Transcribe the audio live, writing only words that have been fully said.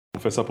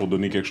fait ça pour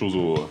donner quelque chose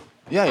aux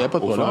y a pas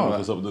de fans. problème. On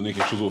fait ça pour donner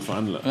quelque chose aux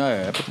fans. Là.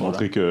 Y a pas de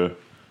Montrer que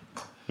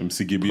même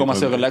si Gibby...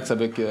 Commencer relax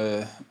avec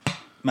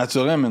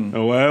Mathurin, man.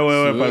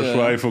 Ouais, pas le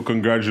choix. Il faut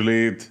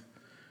congratulate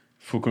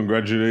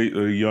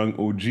Young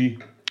OG.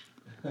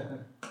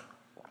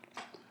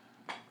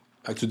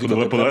 Pour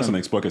de vrai, c'est un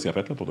exploit, qu'est-ce qu'il a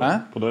fait, là, pour de vrai.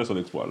 Pour de vrai, c'est un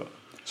exploit, là.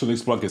 C'est un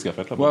exploit, qu'est-ce qu'il a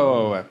fait, là.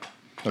 Ouais.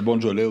 Un bon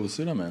Jolet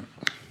aussi, là, mais...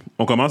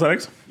 On commence,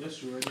 Alex? Yes,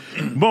 sure.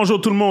 Bonjour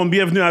tout le monde,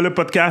 bienvenue à le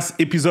podcast,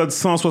 épisode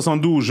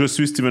 172. Je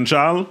suis Steven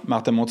Charles.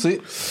 Martin Monti.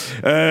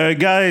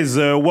 Guys,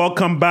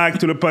 welcome back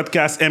to the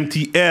podcast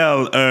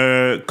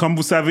MTL. Comme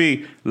vous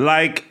savez,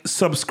 like,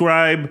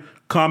 subscribe,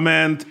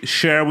 comment,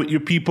 share with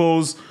your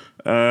peoples.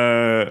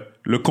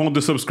 Le compte de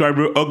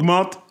subscribers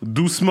augmente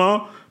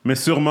doucement, mais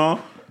sûrement.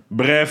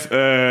 Bref,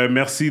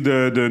 merci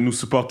de nous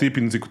supporter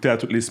puis nous écouter à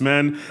toutes les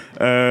semaines.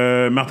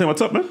 Martin,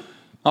 what's up, man?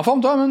 En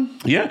forme, toi, man?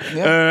 Yeah.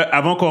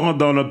 Avant qu'on rentre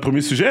dans notre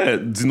premier sujet,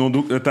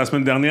 dis-nous, ta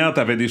semaine dernière,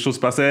 t'avais des choses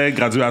passées,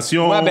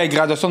 graduation. Ouais,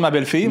 graduation de ma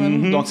belle-fille,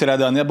 man. Donc, c'est la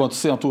dernière. Bon, tu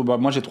sais,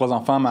 moi, j'ai 3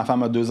 enfants, ma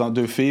femme a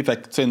 2 filles. Fait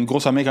que, tu sais, une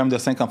grosse famille quand même de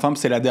 5 enfants, puis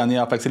c'est la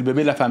dernière. Fait que c'est le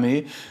bébé de la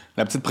famille,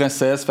 la petite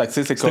princesse. Fait que, tu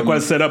sais, c'est comme...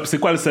 C'est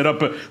quoi le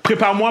setup?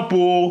 Prépare-moi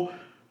pour...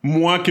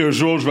 Moi, qu'un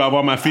jour, je vais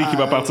avoir ma fille qui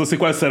va partir. C'est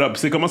quoi le setup?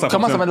 Comment ça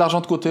fonctionne? Comment ça met de l'argent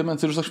de côté, man?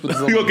 C'est juste ça que je peux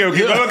te dire. OK.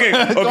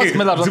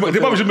 T'es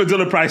pas obligé de me dire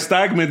le price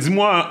tag, mais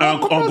dis-moi,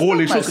 en gros,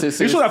 les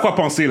choses à quoi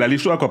penser, là. Les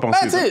choses à quoi penser.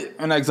 Tu sais,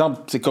 un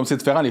exemple, c'est comme c'est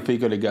différent les filles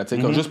que les gars. Tu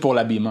sais, comme juste pour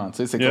l'habillement. Tu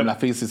sais, c'est comme la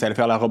fille, c'est aller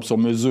faire la robe sur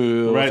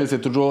mesure. Tu sais,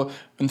 c'est toujours...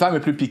 Une femme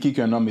est plus piquée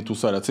qu'un homme et tout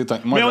ça, là. Tu sais,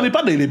 mais on n'est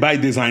pas des by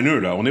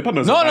designers, là. On n'est pas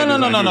dans Non.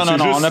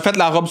 On a fait de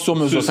la robe sur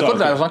mesure. Ça coûte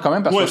de l'argent quand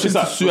même parce que c'est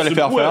tissu à les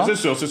faire faire. C'est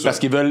sûr. Parce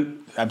qu'ils veulent...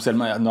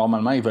 Absolument,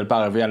 normalement, ils veulent pas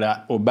arriver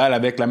au bal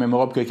avec la même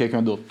robe que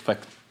quelqu'un d'autre. Fait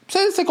que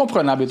c'est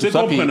comprenable et tout ça. C'est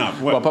comprenable,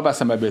 puis, pas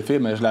passer ma belle-fille,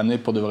 mais je l'ai amenée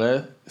pour de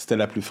vrai. C'était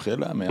la plus frêle,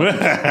 là.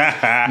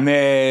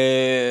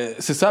 Mais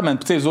c'est ça, man.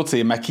 Tu sais, les autres,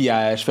 c'est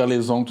maquillage, faire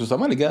les ongles, tout ça.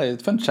 Moi, les gars,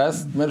 tu fais une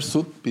chasse, tu mets le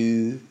soute,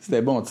 puis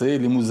c'était bon, tu sais,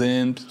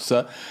 limousine, puis tout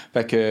ça.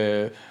 Fait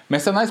que... Mais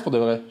c'est nice pour de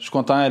vrai. Je suis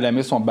content, elle a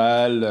aimé son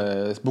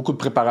bal. Beaucoup de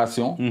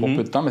préparation pour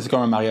peu de temps, mais c'est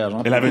comme un mariage.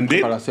 Hein, elle avait une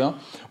date?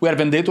 Oui, elle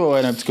avait une date,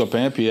 elle a un petit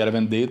copain, puis elle avait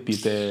une date, puis il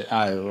était...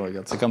 Ah,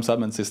 regarde, c'est comme ça,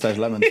 man, ces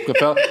stages-là, man. Je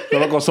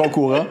préfère qu'on soit au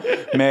courant.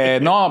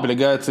 Mais non, puis les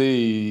gars, tu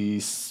sais,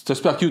 c'était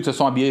super cute, ils se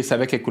sont habillés, ils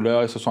savaient quelle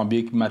couleur, ils se sont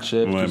habillés, qui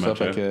matchaient, puis tout ça.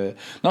 Fait que...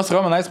 Non, c'est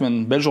vraiment nice, man.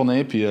 Une belle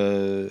journée, puis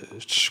je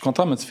suis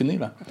content, mais c'est fini,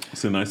 là.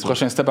 C'est nice.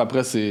 Prochain step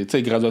après, c'est, tu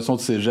sais, graduation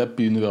de cégep,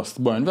 puis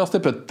université. Bon, université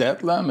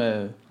peut-être, là,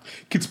 mais...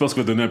 Qui tu penses que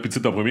va donner un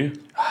petit en premier?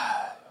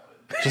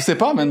 Je sais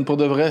pas, man, pour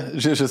de vrai.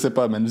 Je sais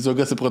pas, man. Le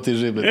gars, c'est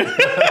protégé, man.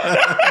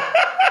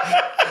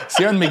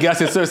 C'est un de mes gars,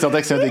 c'est sûr,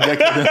 certain que c'est un des gars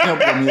qui donne en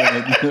premier,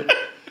 man.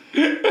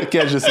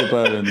 Lequel, je sais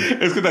pas, man.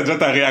 Est-ce que t'as déjà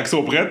ta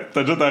réaction prête?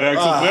 Ben,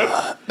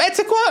 tu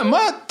sais quoi? Moi,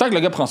 tant que le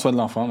gars prend soin de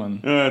l'enfant, man.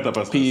 Ouais, t'as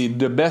pas ça. Puis,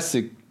 de best,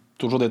 c'est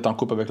toujours d'être en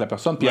couple avec la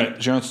personne. Puis,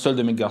 j'ai un seul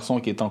de mes garçons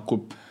qui est en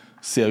couple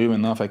sérieux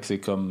maintenant, fait que c'est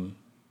comme...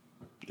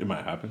 It might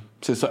happen.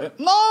 C'est ça.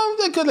 Non,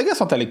 les gars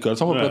sont à l'école, ils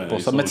sont pas prêts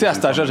pour ça. Mais tu sais, à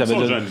cet âge-là, j'avais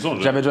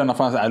déjà un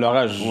enfant. À leur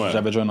âge,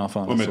 j'avais déjà un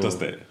enfant. Oui, mais toi,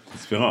 c'était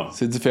différent.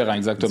 C'est différent,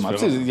 exactement. Tu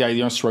sais, il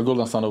y a un struggle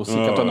dans ce temps-là aussi.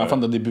 Quand tu as un enfant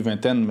de début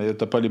vingtaine, mais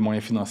tu n'as pas les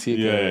moyens financiers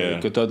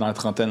que tu as dans la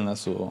trentaine. Là,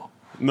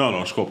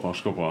 Non, je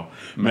comprends.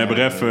 Mais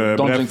bref...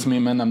 Don't jinx me,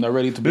 man. I'm not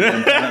ready to be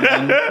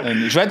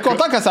je vais être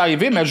content quand ça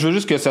arrive, mais je veux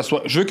juste que ça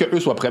soit... Je veux qu'eux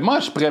soient prêts. Moi,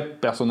 je suis prêt,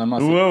 personnellement.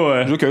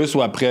 Ouais. Je veux qu'eux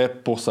soient prêts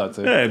pour ça,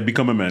 tu sais. Yeah,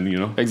 become a man, you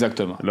know.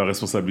 Exactement. Leur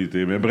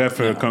responsabilité. Mais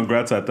bref,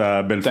 congrats à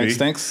ta belle-fille.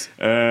 Thanks.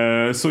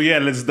 So yeah,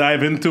 let's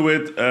dive into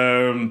it.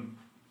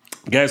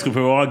 Guys, ce que vous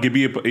pouvez voir,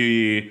 Gaby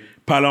est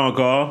pas là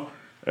encore.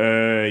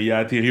 Il a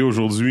atterri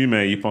aujourd'hui,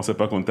 mais il pensait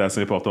pas qu'on était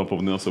assez important pour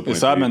venir se pointer. C'est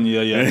ça, man. Il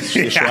y a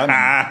des choix.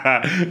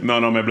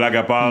 Non, mais blague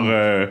à part,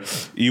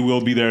 he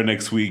will be there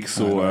next week.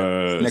 So,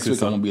 next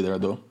week, I won't be there,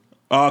 though.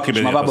 Ah, ok,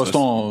 je m'en vais à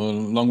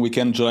Boston, long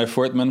weekend, July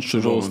 4th, man. Je suis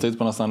toujours aux States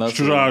pendant ce temps-là. Je suis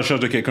toujours à la recherche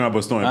de quelqu'un à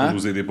Boston pour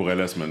vous aider pour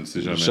LS, man.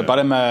 Si jamais... Je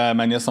parlais de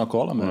ma nièce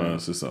encore, là. Mais... Ouais,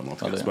 c'est ça, mon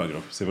frère. C'est pas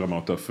grave. C'est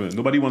vraiment tough.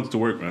 Nobody wants to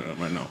work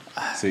right now.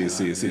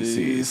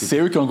 C'est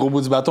eux qui ont le gros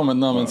bout du bâton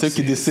maintenant, man. C'est eux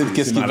qui décident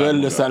qu'est-ce qu'ils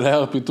veulent, le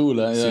salaire, puis tout,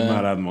 là. C'est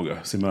malade, mon gars.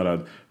 C'est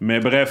malade. Mais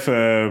bref,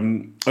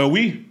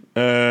 oui,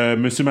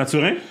 Monsieur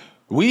Mathurin.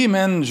 Oui,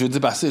 man, jeudi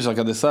passé, j'ai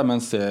regardé ça,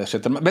 man, j'étais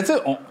tellement... Ben, tu sais,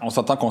 on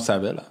s'entend qu'on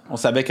savait, là. On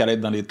savait qu'elle allait être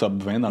dans les top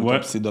 20, dans le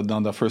top, c'est dans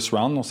le first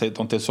round.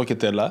 On était sûr qu'elle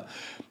était là.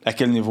 À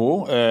quel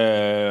niveau?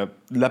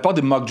 La part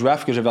des mock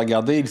drafts que j'avais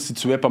regardé, il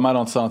situait pas mal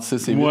entre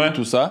 106 et 8 et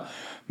tout ça.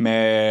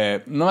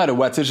 Mais, non, tu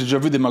sais, j'ai déjà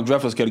vu des mock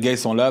drafts parce que les gars, ils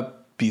sont là,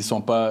 puis ils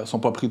sont pas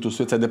pris tout de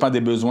suite. Ça dépend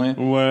des besoins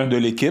de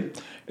l'équipe.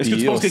 Est-ce que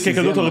tu penses que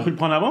quelqu'un d'autre aurait pu le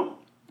prendre avant?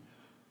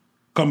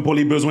 Comme pour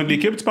les besoins de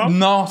l'équipe, tu parles?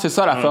 Non, c'est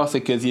ça l'affaire,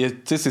 c'est que, tu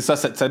sais, c'est ça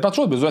dépend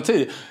toujours des besoins. Tu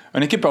sais,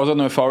 une équipe a besoin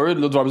d'un forward,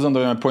 l'autre va besoin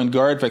d'un point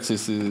guard, fait que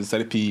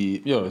c'est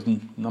puis,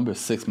 number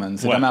 6, man.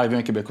 C'est jamais arrivé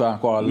un Québécois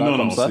encore là,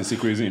 comme ça. Non, c'est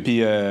crazy. Puis,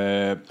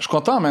 je suis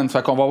content, man.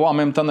 Fait qu'on va voir en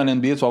même temps dans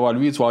l'NBA, tu vas voir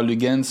lui, tu vas voir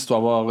Lugans, tu vas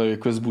voir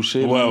Chris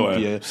Boucher.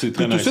 Ouais. Puis,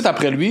 tout de suite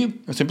après lui,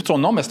 c'est plus de son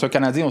nom, mais c'est un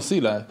Canadien aussi,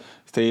 là.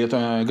 C'était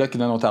un gars qui est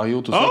dans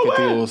l'Ontario, tout ça,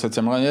 qui était au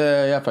 7e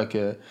rang. Fait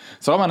que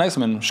c'est vraiment nice,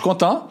 man. Je suis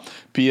content.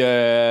 Puis, il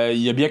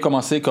a bien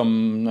commencé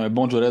comme un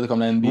bon Jolet,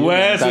 comme la NBA.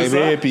 Ouais, c'est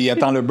arrivé, ça. puis il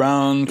attend le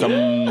Brown,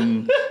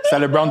 comme... c'est à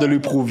LeBron de lui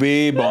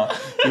prouver. Bon,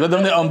 il va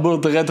devenir humble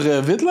très,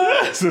 très vite, là.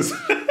 C'est ça.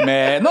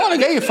 Mais non, le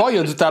gars, il est fort, il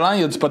a du talent,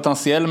 il a du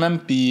potentiel, même.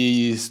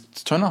 Puis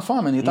c'est un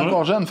enfant, man. Il est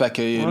encore jeune, fait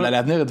que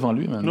l'avenir est devant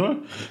lui, man. Ouais.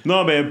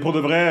 Non, mais pour de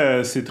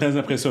vrai, c'est très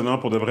impressionnant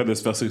pour de vrai de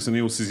se faire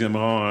sélectionner au 6e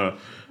rang,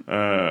 à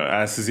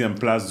la 6e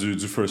place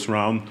du first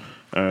round.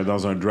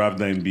 Dans un draft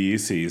d'NBA,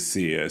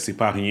 c'est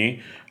pas rien.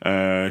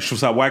 Je trouve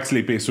ça wax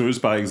les Pacers,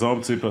 par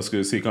exemple, parce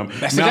que c'est comme...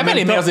 Ben, c'est jamais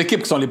les meilleures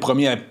équipes qui sont les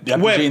premiers à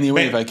bouger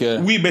anyway. Ben, fait que...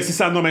 Oui, ben c'est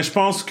ça. Non, mais je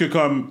pense que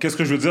comme... Qu'est-ce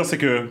que je veux dire, c'est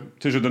que... Tu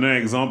sais, je vais donner un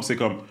exemple, c'est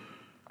comme...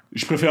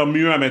 Je préfère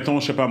mieux, admettons,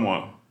 je sais pas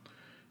moi.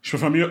 Je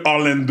préfère mieux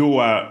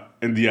Orlando à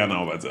Indiana,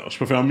 on va dire. Je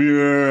préfère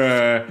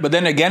mieux... But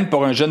then again,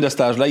 pour un jeune de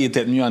cet âge-là, il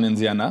était mieux en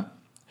Indiana.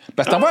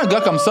 Parce que t'envoies un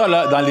gars comme ça,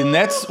 là, dans les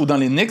Nets ou dans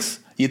les Knicks,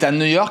 il est à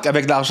New York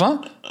avec de l'argent.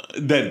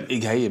 Dead.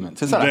 Égaillé, man.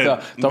 C'est ça l'affaire.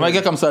 T'envoies un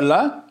gars comme ça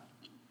là,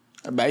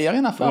 ben, il n'y a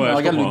rien à faire. Ouais,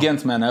 regarde Lugans,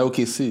 man, à OKC.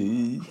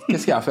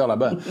 Qu'est-ce qu'il y a à faire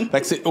là-bas?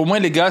 Fait que au moins,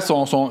 les gars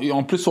sont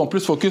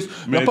plus focus.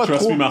 Mais pas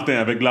trust trop... me, Martin,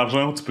 avec de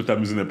l'argent, tu peux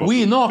t'amuser n'importe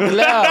Oui, non,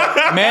 clair.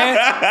 Mais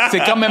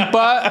c'est quand même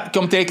pas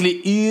comme t'es avec les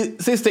Heat.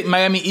 Tu sais, c'était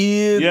Miami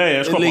Heat,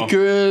 je comprends. les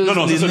Lakers,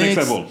 non, les ça, c'est Knicks.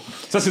 next level.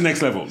 Ça, c'est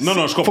next level. Non, je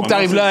comprends. Faut que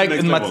t'arrives là avec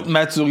next une level.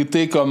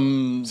 maturité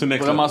comme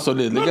vraiment level.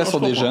 solide. Les gars sont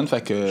je des comprends. jeunes,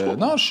 fait que...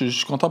 Non, je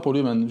suis content pour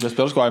lui, man.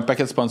 J'espère juste qu'il va avoir un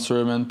paquet de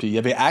sponsors, man. Puis il y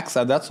avait Axe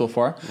à date, so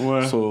far.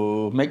 Ouais.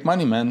 So, make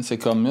money, man. C'est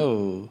comme...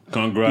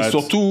 Congrats. Et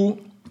surtout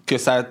que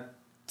ça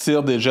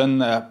tire des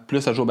jeunes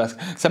plus à jouer au basket.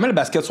 Ça met le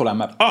basket sur la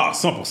map. Ah,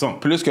 100%.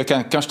 Plus que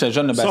quand j'étais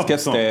jeune, le basket,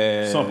 100%.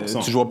 c'était...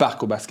 100%. Tu jouais au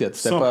parc au basket.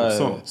 C'était 100%. pas...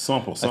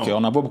 100%. OK,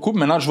 on en voit beaucoup.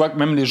 Maintenant, je vois que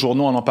même les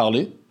journaux en ont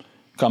parlé.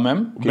 Quand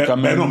même.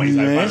 Ben non, mais ils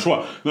n'avaient pas le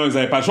choix. Non, ils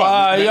n'avaient pas le choix.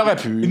 Ah, il aurait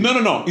pu. Non.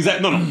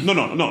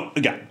 Non.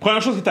 Regarde,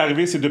 première chose qui est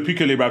arrivée, c'est depuis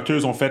que les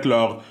Raptors ont fait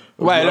leur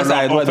Ouais, là,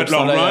 ça doit ont fait être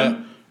leur ça, run. là.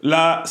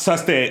 Là, ça,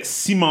 c'était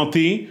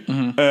cimenté.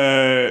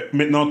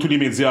 Maintenant, tous les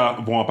médias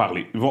vont en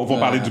parler. Vont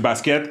parler du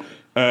basket.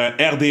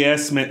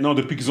 RDS, maintenant,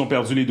 depuis qu'ils ont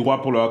perdu les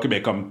droits pour le hockey,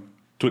 ben comme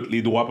tous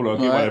les droits pour le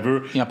hockey, whatever,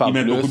 ils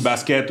mettent beaucoup de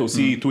basket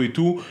aussi, et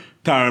tout.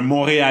 T'as un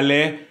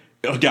Montréalais...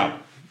 Regarde,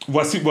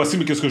 voici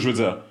qu'est-ce que je veux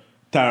dire.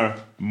 T'as un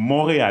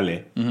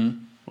Montréalais,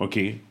 OK,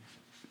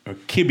 un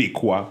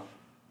Québécois,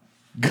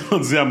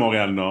 grandi à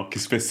Montréal-Nord, qui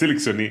se fait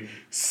sélectionner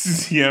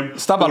 6e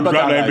Si t'en parles au pas,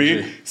 draft t'as de la NBA.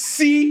 enragé.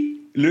 Si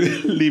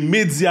les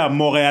médias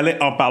montréalais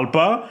en parlent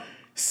pas,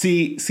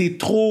 c'est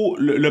trop...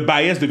 Le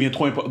bias devient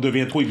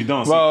trop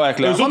évident. Ouais,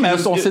 clair. Eux autres, mais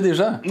ils- on sait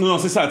déjà. Non,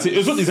 c'est ça.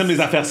 Eux autres, ils aiment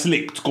les affaires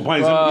slick. Tu comprends?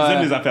 Ils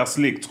aiment les affaires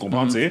slick. Tu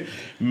comprends? Tu sais?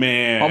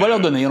 Mais... On va leur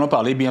donner, ils en ont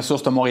parlé. Bien sûr,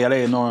 c'est un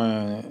Montréalais et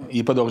non il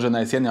n'est pas d'origine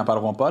haïtienne, ils n'en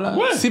parleront pas. Là.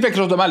 Ouais. S'il fait quelque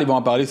chose de mal, ils vont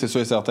en parler, c'est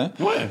sûr et certain.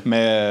 Ouais.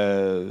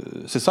 Mais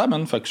c'est ça,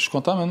 man. Fait que je suis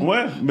content, man.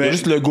 Ouais, Il y a mais-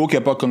 juste le go qui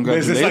n'a pas Mais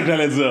congratulé. c'est ça que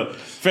j'allais dire.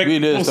 Fait que Lui,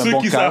 là, pour c'est un ceux bon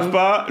qui calme. savent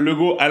pas,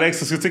 Legault,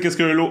 Alex, est-ce que tu sais qu'est-ce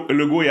que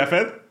Legault il a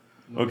fait?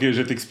 OK, je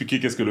vais t'expliquer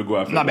qu'est-ce que Legault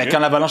a fait. Non, mais ok? quand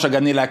l'Avalanche a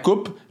gagné la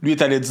coupe, lui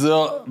est allé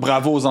dire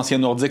bravo aux anciens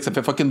Nordiques, ça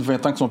fait fucking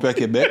 20 ans qu'ils sont plus à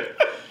Québec.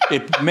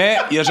 Mais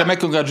il a jamais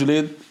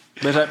congratulé.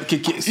 C'est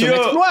un Yo,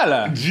 exploit,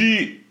 là.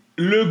 G,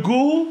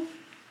 Legault,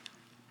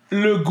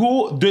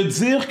 de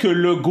dire que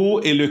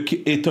Legault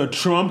est un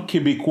Trump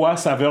québécois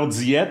saveur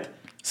diète,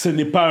 c'est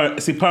pas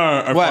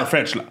un Ouais.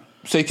 farfetch, là.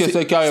 C'est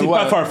C'est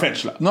pas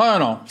farfetch, là.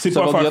 Non. C'est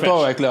ça pas va farfetch.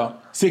 bientôt avec là.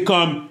 C'est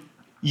comme,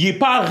 il est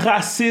pas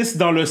raciste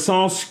dans le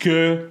sens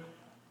que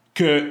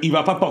il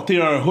va pas porter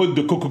un hood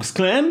de Ku Klux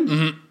Klan,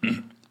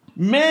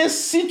 mais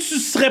si tu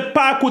serais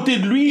pas à côté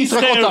de lui, il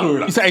serait content. heureux,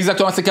 là.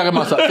 Exactement, c'est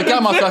carrément ça.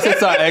 C'est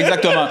ça,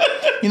 exactement.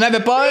 Il n'avait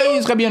pas,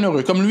 il serait bien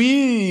heureux. Comme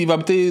lui, il va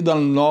habiter dans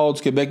le nord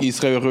du Québec, il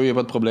serait heureux, il n'y a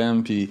pas de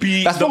problème. Puis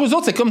parce que pour eux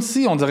autres, c'est comme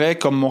si on dirait,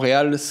 comme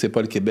Montréal, c'est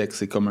pas le Québec,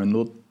 c'est comme un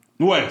autre.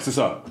 Ouais, c'est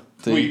ça.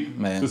 T'sais, Oui,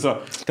 mais- c'est ça.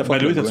 Fuck By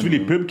the way, le t'as-tu vu gouvernement. les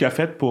pubs qu'il a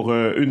faites pour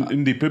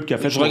une des pubs qu'il a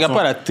faites Je pour regarde son-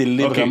 pas la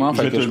télé Ok, vraiment, je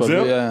fait vais que te je le peux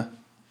dire. pas.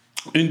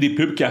 Une des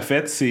pubs qu'il a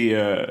faites, c'est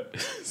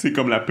c'est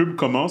comme la pub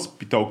commence,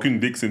 puis t'as aucune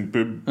idée que c'est une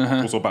pub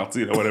pour son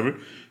parti, là, whatever.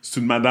 C'est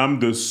une madame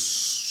de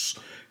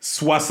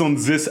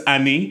 70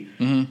 années,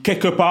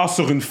 quelque part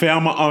sur une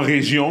ferme en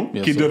région,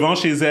 Bien qui sûr. est devant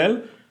chez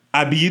elle,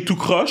 habillée tout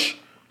croche,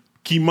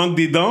 qui manque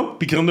des dents,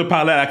 puis qui vient de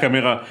parler à la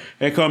caméra.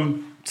 Elle est comme,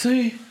 tu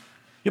sais,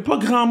 il n'y a pas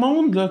grand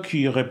monde là,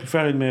 qui aurait pu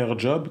faire une meilleure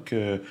job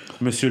que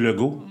M.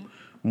 Legault.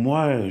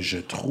 Moi, je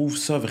trouve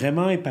ça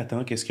vraiment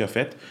épatant, qu'est-ce qu'il a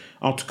fait.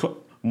 En tout cas,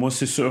 moi,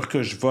 c'est sûr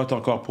que je vote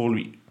encore pour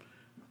lui.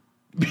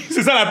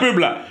 C'est ça la pub,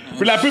 là.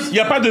 La pub, il n'y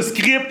a pas de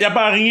script, il n'y a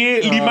pas rien.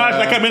 L'image,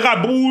 la caméra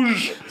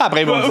bouge.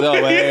 Après, ils vont dire,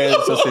 ouais,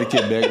 ça c'est le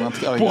Québec. En tout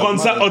cas, Pour rendre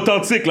ça regarde-moi,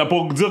 authentique, là,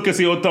 pour dire que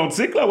c'est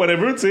authentique, là,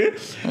 whatever, tu sais.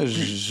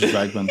 je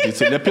vague, man. Puis,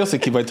 le pire, c'est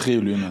qu'il va être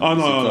réélu, man. Ah,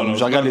 non, C'est non, comme- non,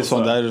 je regarde c'est les pas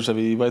pour ça. sondages,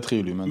 il va être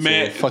réélu, man.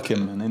 Mais- So, fuck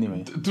him, man.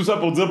 Anyway. Tout ça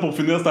pour dire, pour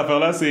finir cette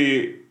affaire-là,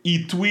 c'est...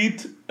 Il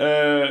tweet,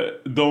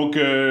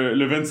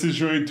 le 26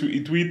 juin,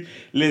 il tweet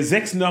 « Les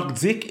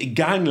ex-nordiques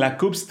gagnent la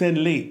Coupe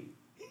Stanley ».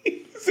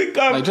 C'est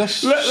comme... Like,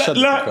 just là, shut the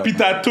là, fuck up, puis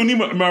t'as Tony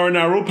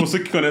Marinaro, pour ceux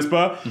qui connaissent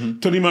pas.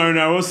 Tony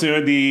Marinaro, c'est un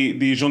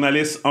des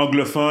journalistes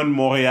anglophones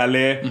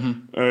montréalais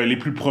les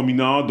plus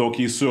prominents. Donc,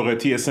 il est sur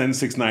TSN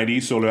 690,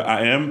 sur le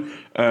AM.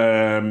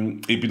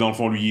 Et puis, dans le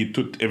fond, lui, il est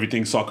tout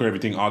everything soccer,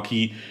 everything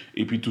hockey,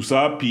 et puis tout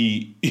ça.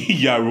 Puis,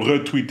 il a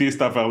retweeté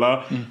cette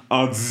affaire-là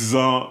en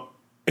disant...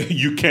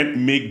 you can't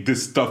make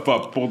this stuff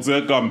up pour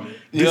dire comme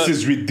this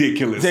is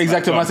ridiculous. C'est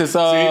exactement, comme, c'est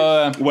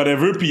ça.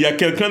 Whatever. Puis il y a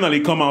quelqu'un dans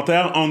les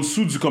commentaires, en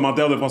dessous du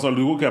commentaire de François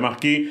Legault, qui a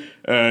marqué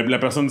la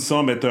personne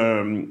semble être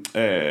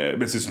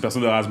c'est une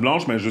personne de race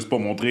blanche, mais juste pour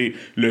montrer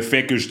le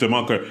fait que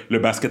justement que le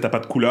basket n'a pas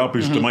de couleur,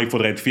 puis justement il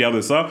faudrait être fier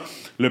de ça.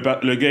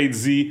 Le gars il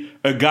dit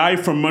a guy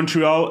from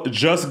Montreal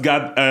just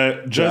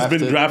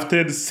been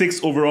drafted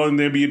 6th overall in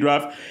the NBA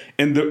draft.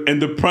 And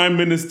the Prime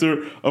Minister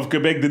of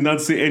Quebec did not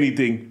say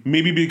anything.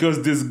 Maybe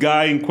because this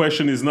guy in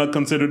question is not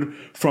considered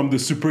from the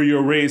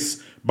superior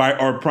race by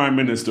our Prime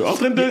Minister. En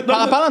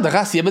parlant de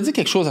race, il avait dit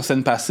quelque chose à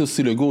scène passée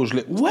aussi, le gars. Je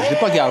l'ai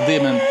pas regardé,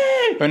 même.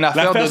 Une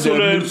affaire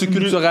de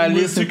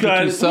multiculturalisme et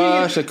tout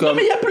ça. Oui. Comme...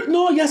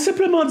 Non, mais il a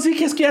simplement dit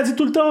qu'est-ce qu'il a dit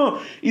tout le temps.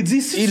 Il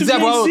dit si tu viens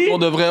ici... pour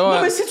de vrai, ouais.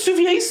 Non, mais si tu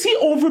viens ici,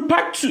 on veut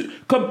pas que tu...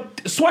 Comme,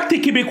 soit que t'es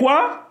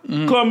Québécois,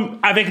 comme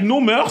avec nos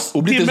mœurs...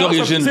 Oublie tes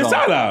origines. C'est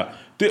ça, là.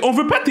 On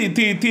veut pas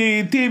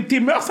tes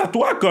mœurs à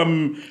toi,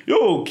 comme...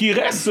 Yo, qui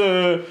restent...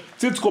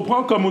 tu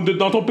comprends, comme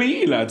dans ton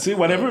pays, là, tu sais,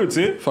 whatever, tu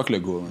sais. Fuck le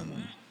gars,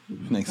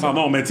 man. Ah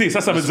non, mais tu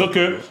sais, ça veut dire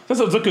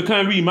que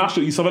quand lui, il marche,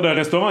 il s'en va d'un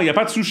restaurant, il n'y a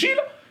pas de sushi,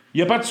 là. Il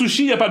n'y a pas de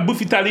sushi, il n'y a pas de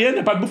bouffe italienne, il n'y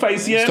a pas de bouffe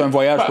haïtienne. C'est un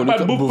voyage pour lui, pas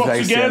de bouffe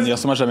portugaise. Il a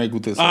sûrement jamais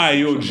goûté ça. Ah,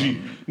 yo,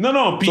 G.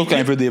 Non, puis... Sauf qu'il y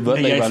a un peu des votes,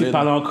 mais il a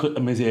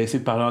essayé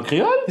de parler en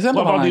créole. Il a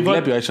parlé en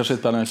anglais, puis il a cherché de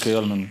parler en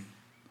créole, man.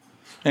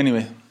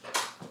 Anyway.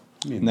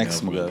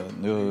 Next, mon gars.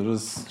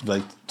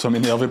 Tu vas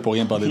m'énerver pour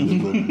rien parler de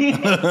Legault.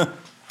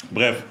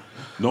 Bref,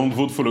 don't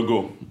vote for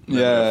Legault.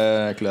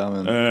 Yeah, clair,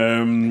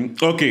 man.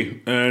 OK.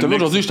 T'as vu,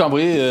 aujourd'hui, je t'ai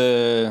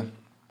envoyé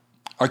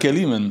R.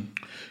 Kelly, man.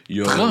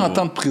 30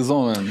 ans de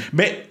prison, man.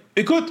 Mais,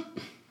 écoute...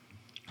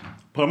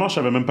 Premièrement, je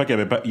savais même pas qu'il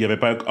y avait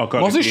pas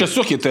encore... Moi aussi, j'étais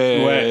sûr qu'il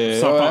était...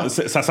 Ouais,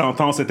 sa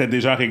sentence était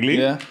déjà réglée.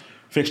 Yeah.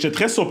 Fait que j'étais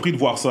très surpris de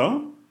voir ça.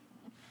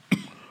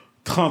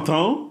 30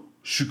 ans,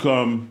 je suis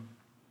comme...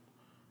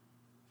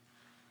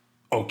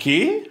 OK.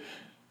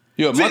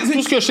 Yo, moi,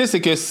 tout ce que je sais, c'est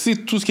que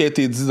si tout ce qui a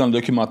été dit dans le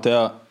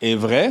documentaire est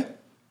vrai,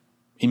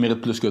 il mérite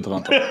plus que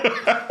 30 ans.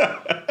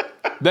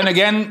 Then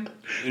again,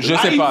 je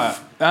sais pas.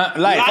 Hein?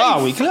 Life. Ah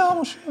oui, clair.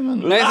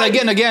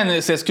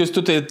 Again, c'est ce que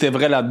tout était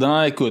vrai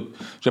là-dedans. Écoute,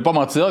 je vais pas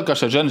mentir, quand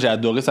j'étais jeune, j'ai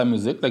adoré sa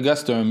musique. Le gars,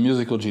 c'est un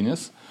musical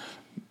genius.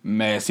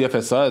 Mais s'il a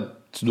fait ça,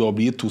 tu dois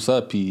oublier tout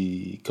ça.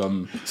 Puis,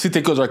 comme, si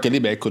t'écoutes R. Kelly,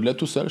 ben écoute-le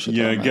tout seul. Il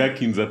y a un gars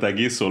qui nous a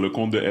tagué sur le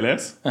compte de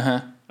LS.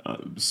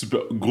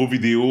 Super gros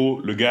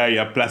vidéo. Le gars, il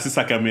a placé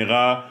sa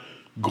caméra,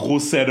 gros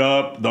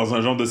setup dans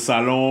un genre de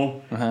salon.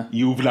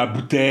 Il ouvre la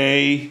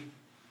bouteille.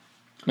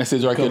 Mais c'est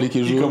du R. Kelly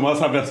qui joue. Il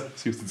commence à faire...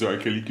 C'est du R.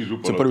 Kelly qui joue.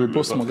 C'est pas le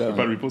repost, mon gars. C'est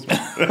pas le repost.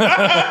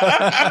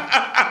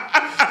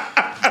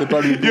 C'est pas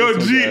le repost. Yo,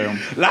 G,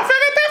 l'affaire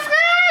était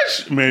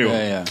fraîche! Mais yo,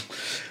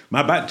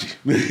 ma bad, G.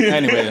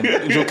 Anyway,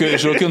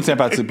 j'ai aucune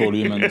sympathie pour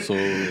lui, man. So,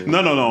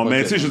 non,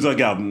 mais tu sais, je veux dire,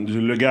 regarde,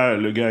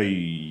 le gars,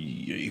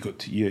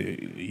 écoute,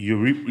 you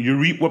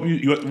reap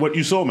what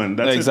you sow, man.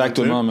 That's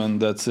exactement, man.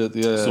 That's it.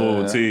 Yeah.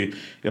 So, tu sais, il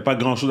n'y a pas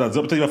grand-chose à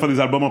dire. Peut-être qu'il va faire des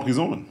albums en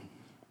prison, man.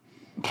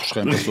 Je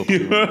serais même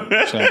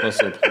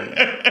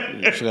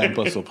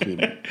pas surpris.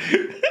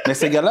 Mais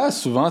ces gars-là,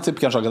 souvent, tu sais,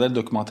 puis quand je regardais le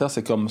documentaire,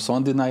 c'est comme, ils sont en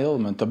denial,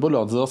 man. T'as beau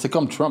leur dire, c'est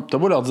comme Trump, t'as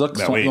beau leur dire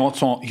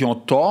qu'ils ont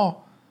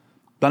tort.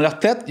 Dans leur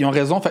tête, ils ont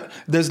raison. Fait,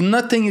 there's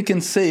nothing you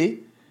can say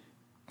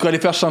qui va les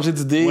faire changer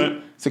d'idée. Ouais.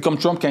 C'est comme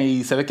Trump quand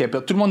il savait qu'il avait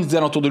perdu. Tout le monde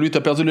disait autour de lui, t'as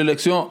perdu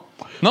l'élection.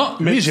 Non,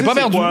 mais j'ai pas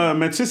perdu.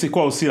 Mais tu sais, c'est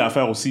quoi aussi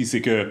l'affaire aussi? C'est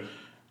que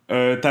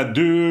t'as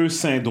deux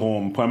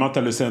syndromes. Premièrement, t'as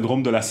le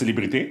syndrome de la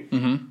célébrité.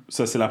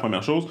 Ça, c'est la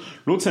première chose.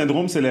 L'autre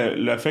syndrome, c'est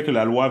le fait que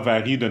la loi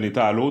varie d'un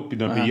État à l'autre puis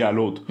d'un pays à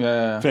l'autre.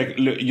 Fait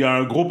que il y a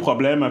un gros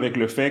problème avec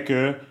le fait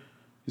que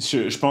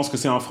je pense que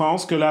c'est en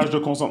France que l'âge de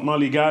consentement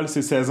légal,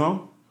 c'est 16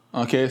 ans.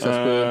 OK, ça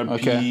se peut.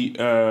 Puis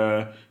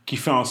qui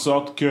fait en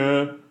sorte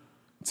que...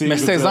 Mais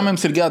 16 ans, même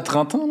si le gars a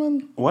 30 ans, man.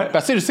 Ouais.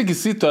 Parce que je sais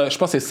qu'ici, je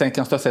pense que c'est 5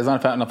 ans. Si t'as 16 ans,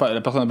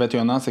 la personne de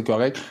 21 ans, c'est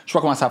correct. Je sais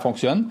pas comment ça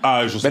fonctionne.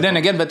 Ah, je sais pas.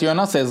 Mais 21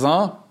 ans, 16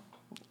 ans...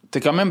 T'es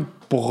quand même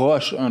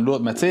proche un de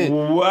l'autre, mais tu sais...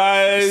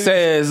 Ouais...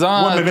 16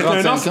 ans, ouais, mais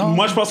 35 ans...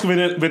 Moi, je pense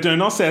que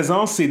 21 ans, 16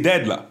 ans, c'est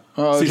dead, là.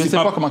 Je sais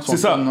pas comment tu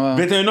fonctionnes.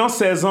 C'est ça. 21 ans,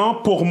 16 ans,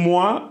 pour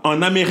moi,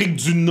 en Amérique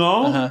du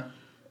Nord,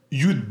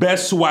 you'd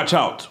best watch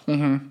out.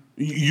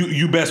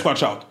 You best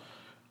watch out.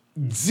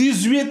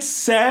 18,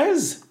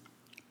 16...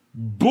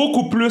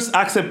 beaucoup plus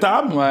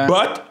acceptable,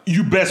 but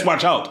you best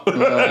watch out.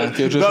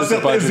 Dans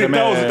certains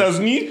États aux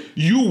États-Unis,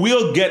 you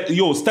will get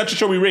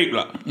statutory rape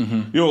là.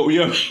 Il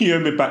y a un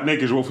de mes partenaires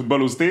qui joue au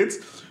football aux States,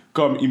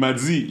 comme il m'a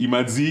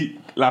dit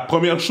la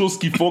première chose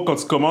qu'ils font quand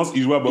tu commences,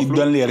 ils jouent à Buffalo. Ils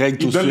donnent les règles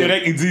tout de suite. Ils donnent les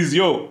règles, ils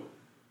disent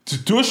tu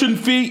touches une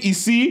fille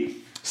ici,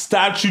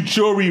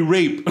 statutory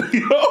rape.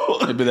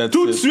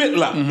 Tout de suite,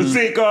 là.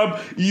 C'est comme,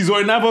 ils ont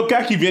un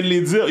avocat qui vient de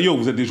les dire,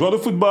 vous êtes des joueurs de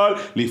football,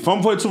 les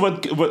femmes vont être sur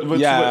votre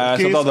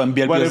case, ça donne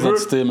bien whatever.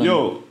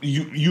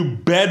 You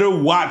better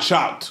watch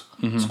out.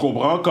 Tu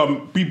comprends?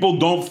 Comme, people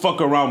don't fuck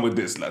around with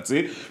this, là, tu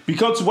sais. Puis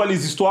quand tu vois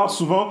les histoires,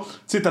 souvent, tu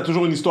sais, t'as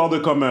toujours une histoire de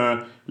comme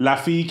la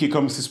fille qui est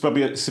comme,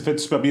 s'est fait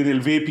super bien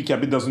élevée, puis qui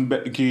habite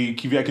qui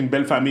vit avec une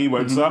belle famille,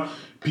 tout ça.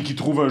 puis qui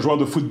trouve un joueur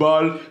de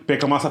football, puis elle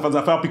commence à faire des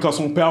affaires, puis quand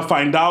son père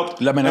find out,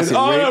 là maintenant c'est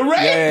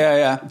rape!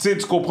 Yeah. Tu sais,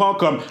 tu comprends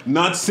comme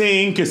not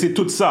saying que c'est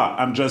tout ça,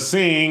 I'm just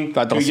saying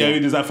qu'il y a eu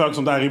des affaires qui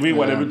sont arrivées,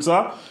 whatever, tout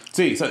ça.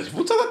 Tu sais, il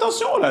faut faire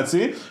attention là, tu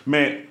sais.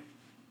 Mais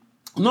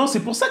non, c'est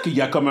pour ça qu'il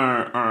y a comme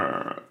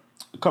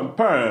comme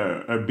pas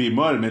un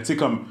bémol, mais tu sais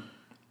comme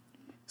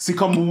c'est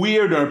comme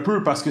weird un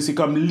peu parce que c'est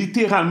comme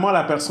littéralement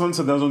la personne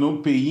c'est dans un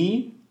autre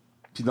pays.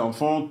 Puis dans le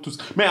fond, tout...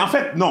 Mais en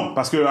fait, non,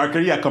 parce que R.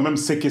 Kelly a quand même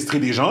séquestré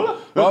des gens, là.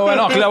 Non,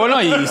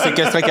 il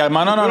séquestrait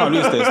carrément. Non, lui,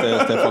 c'était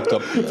fucked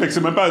up. Fait que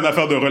c'est même pas une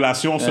affaire de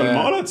relation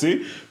seulement, là, tu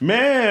sais.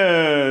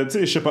 Mais, tu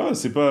sais, je sais pas,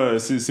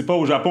 c'est pas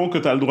au Japon que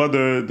t'as le droit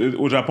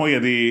au Japon,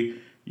 il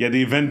y a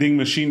des vending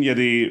machines, il y a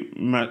des...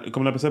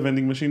 comment on appelle ça,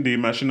 vending machines? Des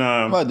machines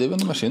à... Ouais, des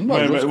vending machines.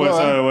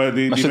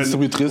 Des machines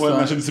distributrices. Ouais,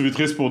 machines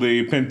distributrices pour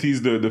des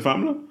panties de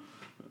femmes, là.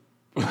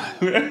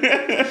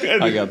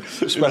 Regarde,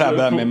 je suis pas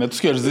là-bas, mais tout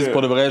ce que je dis, c'est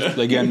pour de vrai.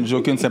 J'ai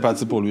aucune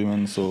sympathie pour lui,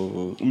 man.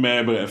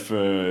 Mais bref,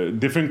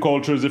 different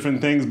cultures, different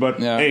things, but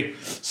hey,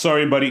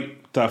 sorry, buddy,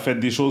 t'as fait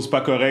des choses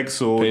pas correctes,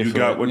 so you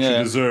got what you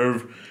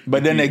deserve.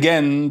 But then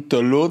again,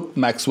 t'as l'autre,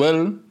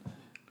 Maxwell,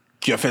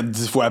 qui a fait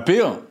 10 fois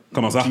pire.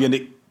 Comment ça? Qui vient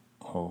des...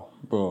 Oh,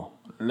 bro.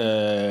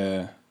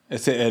 Elle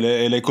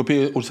a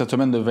copié cette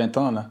semaine de 20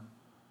 ans, là.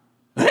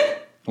 Hein?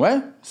 Ouais,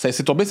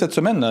 c'est tombé cette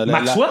semaine. Là,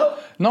 Maxwell?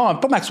 Non,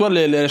 pas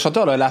Maxwell, le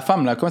chanteur, là, la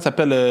femme, là, comment elle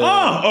s'appelle?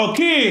 Ah,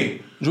 OK!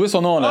 Jouez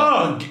son nom, là.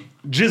 Ah,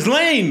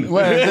 Ghislaine!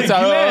 Ouais, c'est ça,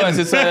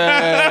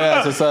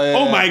 c'est ça.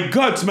 Oh my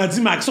God, tu m'as dit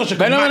Maxwell, j'ai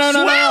non,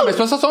 mais c'est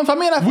pas ça son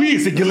famille, là.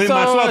 Oui, c'est Ghislaine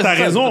Maxwell,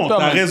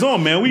 t'as raison,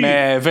 mais oui.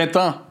 Mais 20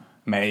 ans.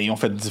 Mais ils ont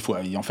fait 10 fois,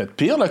 ils ont fait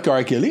pire, là, que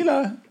R. Kelly,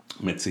 là.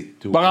 Mais tu sais...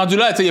 Pas rendu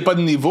là, tu sais, il n'y a pas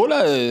de niveau,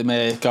 là,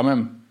 mais quand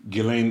même.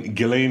 Ghislaine,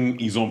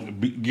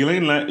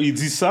 là, il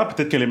dit ça,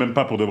 peut-être qu'elle est même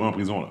pas pour de vrai en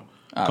prison, là.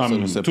 Ah,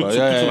 comme ça, toute son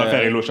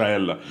affaire est louche à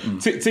elle, là.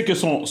 Tu sais que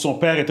son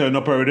père était un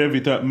operative,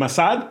 était un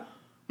Mossad,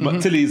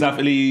 tu sais, les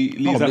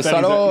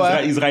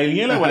affaires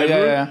israéliens, là,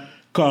 whatever.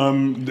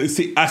 Comme,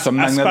 c'est la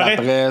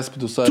presse,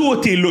 puis tout ça.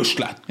 Tout est louche,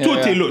 là. Tout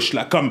est louche,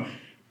 là. Comme,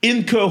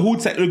 in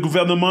cahoots avec le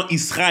gouvernement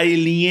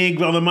israélien,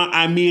 gouvernement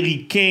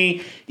américain,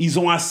 ils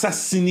ont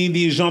assassiné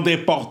des gens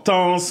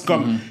d'importance,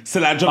 comme, c'est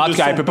la job de son père. En tout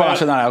cas, elle peut pas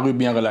marcher dans la rue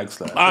bien relax,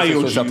 là. Ah,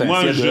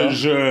 moi,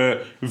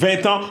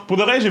 20 ans, pour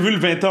de vrai, j'ai vu le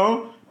 20 ans,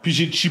 puis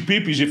j'ai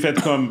chippé, puis j'ai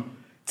fait comme...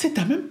 Tu sais,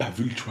 t'as même pas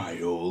vu le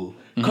trial.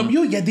 Comme,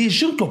 yo, il y a des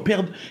gens qui ont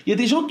perdu... Il y a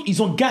des gens qui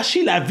ils ont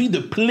gâché la vie de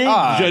plein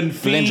de jeunes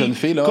filles. Plein de jeunes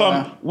filles, là.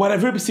 Comme,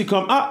 whatever, puis c'est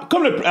comme... Ah,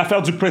 comme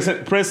l'affaire du Press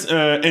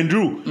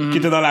Andrew, qui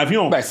était dans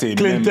l'avion. Ben, c'est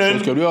Clinton,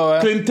 que lui, ouais.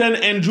 Clinton,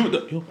 Andrew...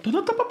 Yo, t'as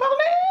pas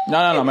parlé?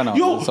 Non, mais non.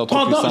 Yo,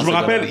 pendant... Je me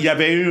rappelle, il y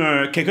avait eu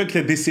quelqu'un qui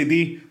était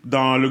décédé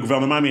dans le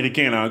gouvernement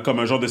américain, là, comme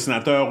un genre de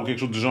sénateur ou quelque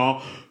chose du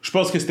genre. Je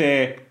pense que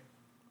c'était...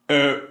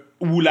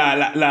 où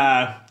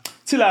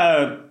tu sais,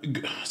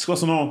 c'est quoi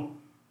son nom?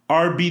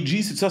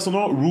 RBG, c'est ça son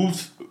nom?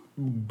 Ruth.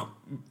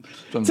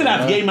 Tu sais, la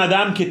vieille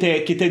madame qui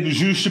était du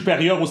juge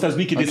supérieur aux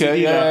États-Unis, qui est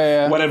décédée,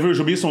 whatever,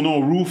 j'ai oublié son nom,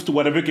 Ruth,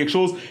 whatever, quelque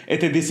chose,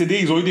 était décédée.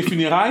 Ils ont eu des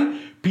funérailles,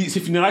 puis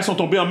ces funérailles sont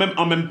tombées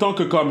en même temps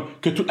que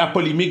toute la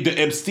polémique de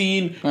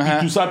Epstein, puis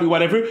tout ça, puis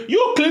whatever. Yo,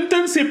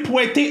 Clinton s'est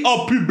pointé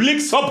en public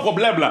sans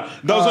problème, là,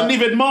 dans un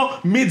événement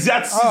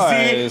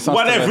médiatisé,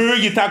 whatever.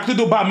 Il était à côté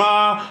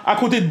d'Obama, à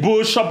côté de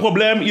Bush, sans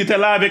problème. Il était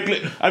là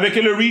avec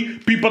Hillary,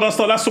 puis pendant ce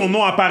temps-là, son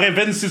nom apparaît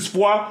 26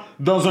 fois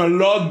dans un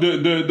log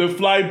de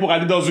fly pour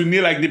aller dans une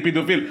île avec des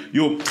pédophiles.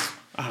 Yo,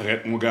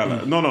 arrête, mon gars, là.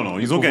 Non,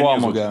 ils ont gagné,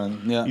 eux autres.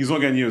 Yeah. Ils ont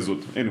gagné, eux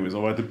autres. Anyways,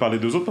 on va arrêter de parler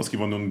d'eux autres parce qu'ils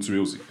vont nous tuer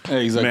aussi.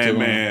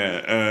 Exactement.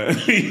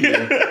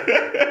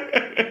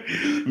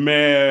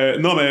 Mais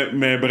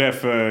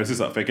bref, c'est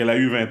ça. Fait qu'elle a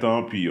eu 20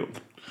 ans, puis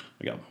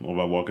regarde, on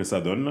va voir que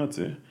ça donne, là,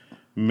 tu sais.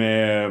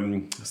 Mais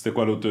c'était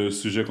quoi l'autre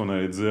sujet qu'on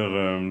allait dire?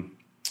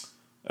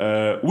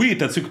 Oui,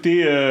 t'as-tu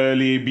écouté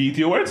les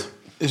BET Awards?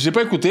 J'ai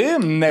pas écouté,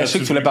 mais je sais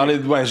que tu voulais parler...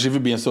 Ouais, j'ai vu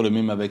bien sûr le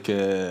mime avec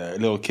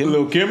Lil' Kim.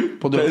 Lil' Kim?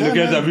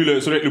 Lequel t'as vu,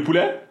 celui avec le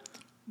poulet?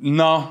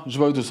 Non, j'ai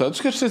pas vu tout ça. Tout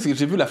ce que je sais, c'est que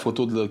j'ai vu la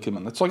photo de Lil' Kim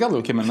maintenant. Tu regardes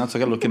Lil' Kim maintenant, tu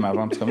regardes Lil' Kim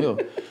avant, puis comme, yo,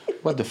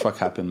 what the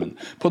fuck happened, man?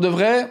 Pour de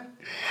vrai...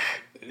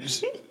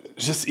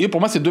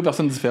 pour moi, c'est deux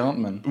personnes différentes,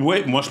 man.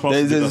 Oui, moi, je pense que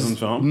c'est deux personnes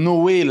différentes.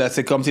 No way, là,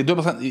 c'est comme... C'est deux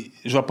personnes...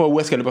 Je vois pas où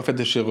est-ce qu'elle a pas fait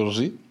de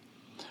chirurgie.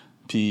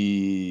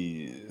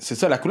 Puis... C'est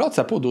ça, la couleur de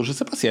sa peau, je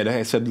sais pas si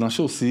elle se fait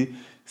blanchir aussi...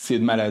 C'est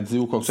une maladie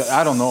ou quoi que ce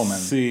soit. I don't know, man.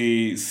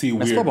 C'est weird.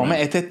 Mais c'est pas bon, mais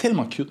elle était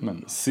tellement cute,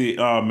 man. Puis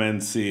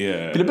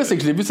le pire, c'est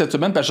que je l'ai vu cette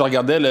semaine parce que je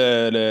regardais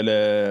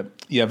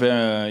il y a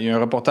un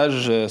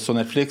reportage sur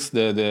Netflix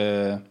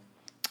de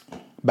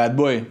Bad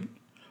Boy.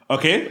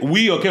 OK.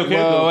 Oui, OK.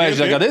 Ouais, je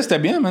l'ai regardé, c'était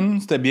bien, man.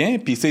 C'était bien.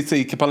 Puis, il a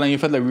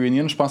fait de la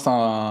Reunion, je pense,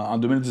 en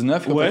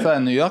 2019. Ils ont fait ça à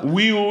New York.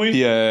 Oui.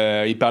 Puis,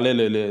 il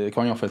parlait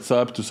comment ils ont fait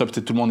ça, puis tout ça.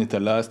 Puis, tout le monde était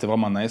là. C'était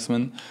vraiment nice,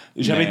 man.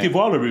 J'avais été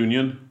voir le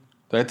Reunion.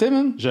 T'as été,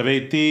 man? J'avais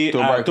été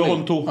à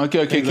Toronto. OK, il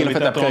l'a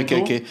fait après.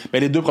 OK.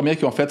 Ben, les deux premiers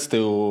qu'ils ont fait, c'était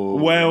au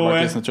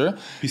Barclays Center.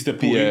 Puis c'était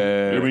pourri.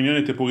 Le Reunion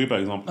était pourri, par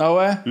exemple. Ah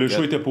ouais? Le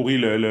show était pourri.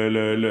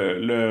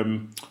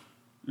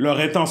 Leur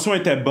intention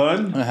était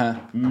bonne,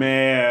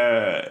 mais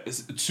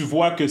tu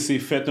vois que c'est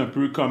fait un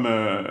peu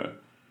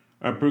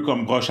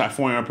comme broche à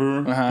foin, un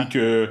peu. Puis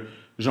que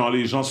genre,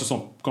 les gens se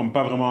sont comme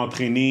pas vraiment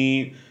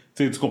entraînés.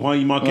 Tu sais, tu comprends?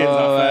 Il manquait des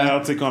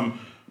affaires, tu sais, comme...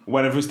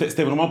 Whatever,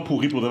 c'était vraiment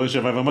pourri pour de vrai.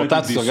 J'avais vraiment Pourtant,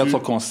 été déçu. tu regardes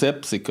son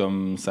concept, c'est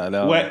comme ça a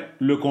l'air. Ouais,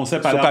 le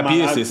concept a l'air sur papier,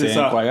 malade, c'est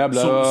incroyable.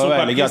 Sur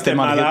papier, les gars, c'était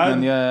tellement malade.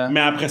 rythme,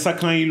 mais après ça,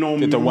 quand ils l'ont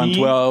mis... C'était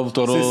 112,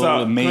 total, c'est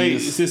ça,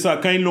 maze. c'est ça.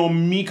 Quand ils l'ont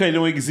mis, quand ils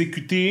l'ont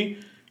exécuté,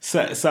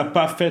 ça n'a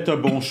pas fait un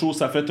bon show.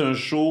 Ça a fait un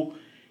show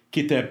qui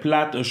était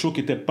plate, un show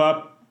qui était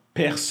pas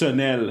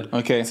personnel.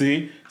 OK. Tu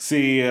sais,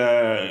 c'est...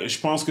 je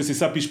pense que c'est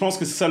ça. Puis je pense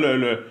que c'est ça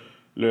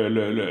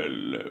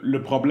le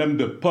problème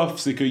de Puff,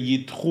 c'est qu'il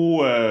est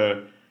trop...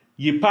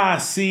 il est pas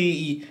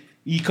assez...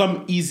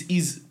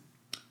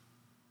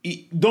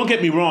 don't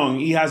get me wrong,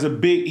 he has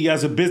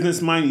a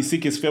business mind, il sait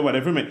qu'est-ce qu'il fait,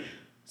 whatever, mais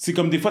c'est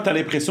comme des fois, t'as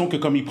l'impression que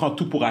comme il prend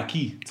tout pour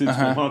acquis, tu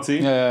comprends,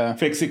 tu sais?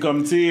 Fait que c'est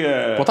comme, tu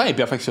sais... Pourtant, il est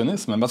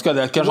perfectionniste, même. Parce que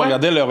quand je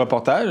regardais le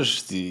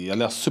reportage, il a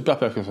l'air super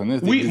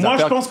perfectionniste. Oui, moi,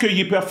 je pense qu'il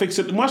est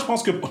perfectionniste. Moi, je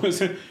pense que...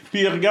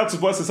 Puis regarde, tu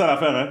vois, c'est ça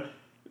l'affaire, hein?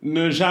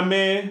 Ne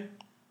jamais...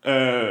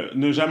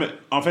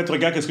 En fait,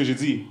 regarde qu'est-ce que j'ai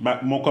dit.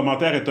 Mon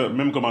commentaire est le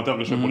même commentaire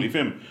que je fais pour les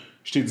films.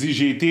 Je t'ai dit,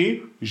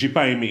 j'ai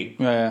pas aimé.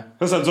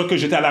 Ça veut dire que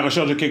j'étais à la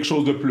recherche de quelque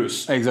chose de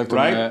plus. Exactement.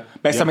 Right?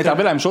 Ça m'est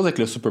arrivé la même chose avec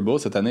le Super Bowl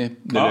cette année.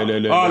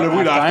 Le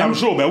halftime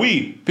show, ben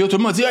oui. Puis tout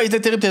le monde dit, il était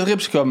terrible.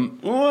 Je suis comme...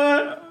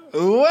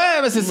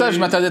 Ouais, mais c'est ça, je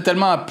m'attendais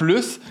tellement à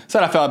plus. Ça,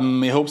 l'affaire,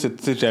 mes hopes,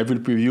 j'avais vu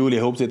le preview, les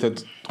hopes étaient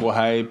trop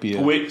hype. Puis,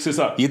 oui, c'est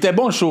ça. Il était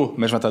bon le show,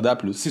 mais je m'attendais à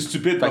plus. C'est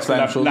stupide parce que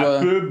la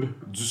pub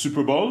du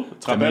Super Bowl,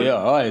 tu te rappelles?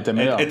 Elle était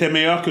meilleure. Elle était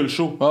meilleure que le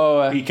show.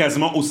 Et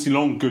quasiment aussi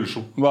longue que le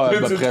show.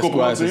 Presque,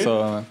 c'est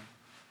ça.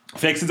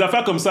 Fait que c'est des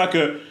affaires comme ça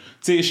que,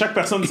 tu sais, chaque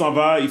personne s'en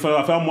va, il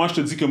faudra faire. Moi, je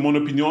te dis que mon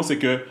opinion, c'est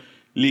que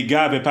les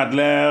gars avaient pas de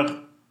l'air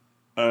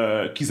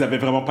qu'ils avaient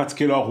vraiment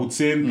pratiqué leur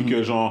routine, puis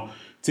que genre,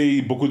 tu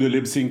sais, beaucoup de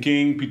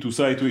lip-syncing, puis tout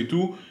ça et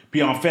tout.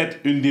 Puis en fait,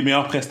 une des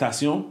meilleures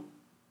prestations,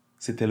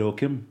 c'était Lil'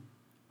 Kim.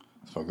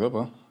 C'est fucked up,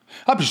 hein?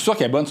 Ah, puis je suis sûr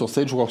qu'elle est bonne sur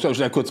stage.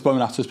 Je l'écoute, c'est pas mon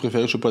artiste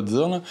préféré, je sais pas te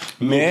dire. Là.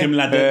 Mais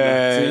Kim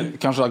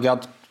quand tu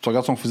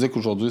regardes son physique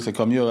aujourd'hui, c'est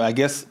comme, I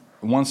guess,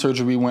 one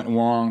surgery went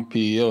wrong,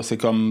 puis c'est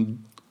comme...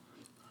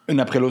 Une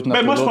après l'autre, moi,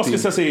 je pense que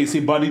ça,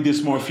 c'est body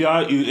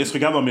dysmorphia. Elle se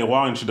regarde dans le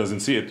miroir and she doesn't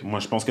see it. Moi,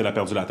 je pense qu'elle a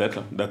perdu la tête,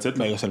 là. That's it.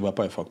 Mais ça le voit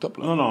pas, elle est fucked up,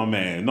 là. Non,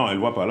 elle le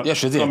voit pas, là. Je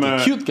te dis, elle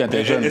était cute quand elle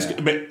était jeune.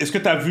 Est-ce que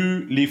t'as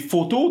vu les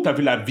photos ou t'as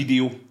vu la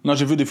vidéo? Non,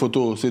 j'ai vu des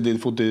photos. C'est des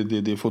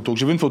photos.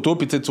 J'ai vu une photo,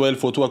 puis tu vois une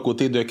photo à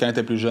côté de quand elle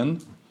était plus jeune.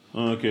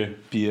 Ah, OK.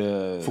 Puis...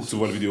 Faut que tu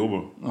vois la vidéo,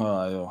 bon.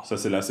 Ça,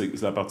 c'est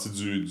la partie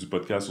du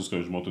podcast où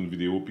je monte une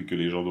vidéo puis que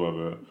les gens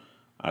doivent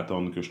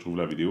attendre que je trouve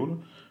la vidéo, là.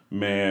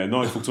 Mais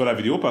non, il faut que tu vois la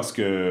vidéo parce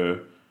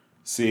que...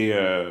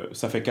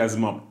 ça fait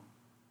quasiment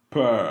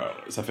peur.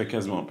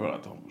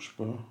 Attends, je sais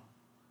pas.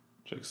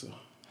 Check ça.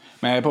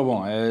 Mais elle est pas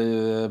bon.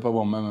 Elle est pas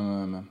bon,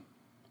 même.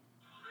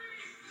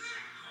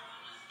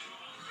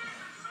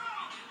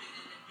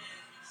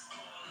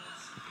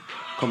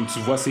 Comme tu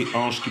vois ces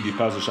hanches qui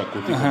dépassent de chaque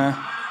côté.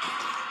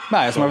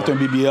 Elle se met avec un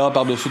BBL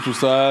par-dessus tout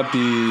ça, puis...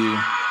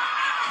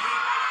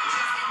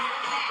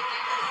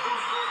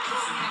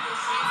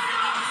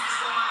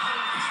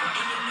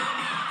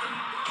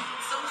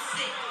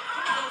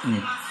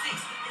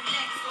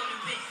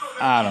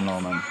 I don't know,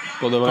 man.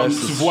 Pour de vrai,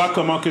 tu vois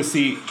comment que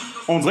c'est...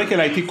 On dirait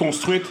qu'elle a été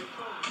construite... Tu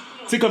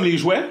sais, comme les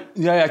jouets?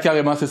 Yeah,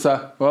 carrément, c'est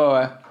ça.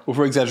 Ouais.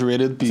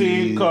 Over-exaggerated, puis...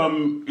 C'est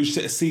comme...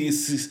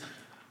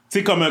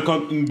 C'est comme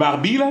une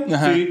Barbie, là.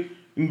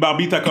 Une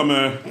Barbie, t'as comme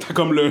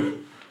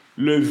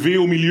le V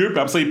au milieu, puis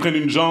après ça, ils prennent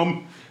une jambe...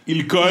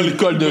 Ils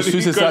collent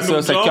dessus, c'est ça.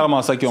 C'est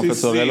clairement ça qu'ils ont fait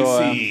ça.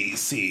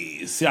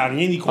 C'est à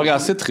rien y croire.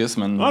 Regarde, c'est triste,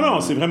 man. Non,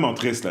 c'est vraiment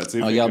triste, là.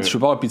 Regarde, je peux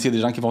pas avoir pitié des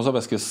gens qui font ça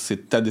parce que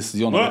c'est ta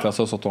décision de faire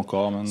ça sur ton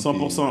corps, man.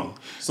 100%.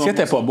 Si elle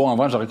était pas bon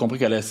avant, j'aurais compris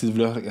qu'elle allait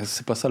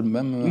c'est pas ça le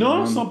même.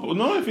 Non,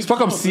 effectivement. C'est pas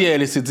comme si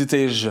elle s'est dit,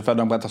 je vais faire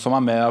d'un attention,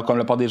 mais comme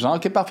la part des gens,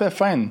 ok, parfait,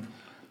 fine.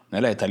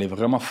 Mais là, elle est allée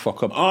vraiment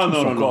fuck up.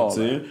 Non, tu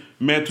sais.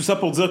 Mais tout ça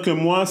pour dire que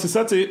moi, c'est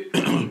ça, tu sais.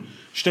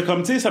 J'étais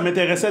comme, tu sais, ça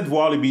m'intéressait de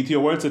voir les BET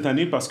Awards cette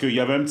année parce qu'il y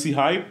avait un petit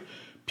hype.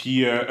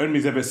 Puis un de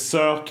mes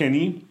investisseurs,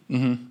 Kenny,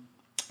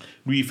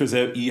 lui,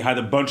 il had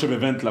a bunch of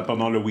events là,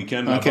 pendant le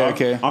week-end.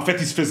 Okay. En fait,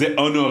 il se faisait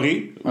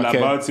honorer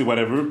là-bas, tu sais,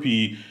 whatever.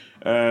 Puis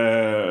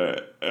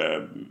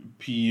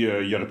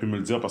il aurait pu me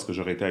le dire parce que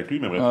j'aurais été avec lui,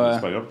 mais bref,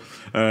 c'est pas grave.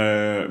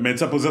 Mais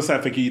ça pour dire, ça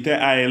fait qu'il était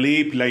à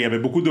LA, puis là, il y avait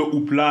beaucoup de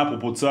hoopla à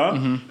propos de ça.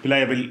 Puis là,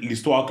 il y avait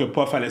l'histoire que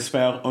Puff allait se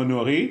faire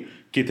honorer,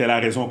 qui était la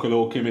raison que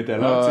Lil' Kim était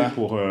là, tu sais,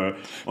 pour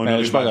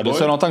honorer je pas regardé. Ça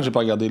fait longtemps que j'ai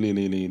pas regardé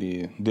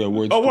les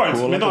awards.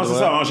 Awards, mais non, c'est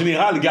ça. En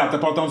général, regarde, t'as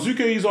pas entendu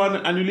qu'ils ont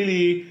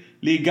annulé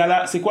les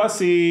galas... C'est quoi,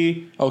 c'est...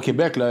 Au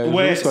Québec, là.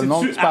 Ouais, c'est le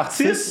nom du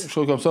artiste?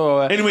 Chose comme ça,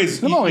 ouais.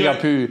 Anyways. Non, on regarde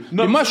plus.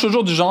 Et moi, je suis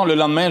toujours du genre, le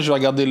lendemain, je vais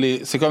regarder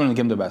les... C'est comme une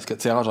game de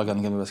basket. C'est rare, je regarde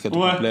une game de basket.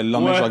 Le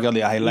lendemain, je regarde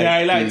les highlights.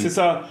 Les highlights, c'est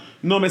ça.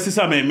 Non, mais c'est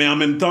ça. Mais en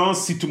même temps,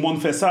 si tout le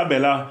monde fait ça,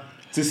 ben là...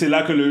 Tu sais, c'est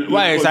là que le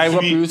produit... ça arrive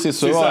plus, c'est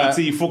sûr. C'est ça, tu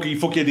sais, il faut qu'il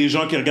y ait des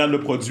gens qui regardent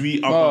le produit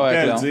en tant que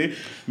tel, tu sais.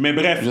 Mais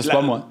bref... Juste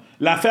pas moi.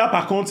 L'affaire,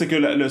 par contre, c'est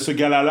que ce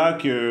gala-là,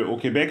 au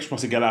Québec, je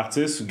pense que c'est Gala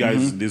Artiste,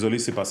 guys, désolé,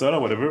 c'est pas ça, là,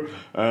 whatever,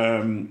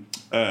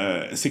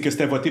 c'est que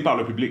c'était voté par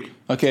le public.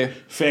 OK.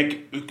 Fait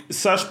que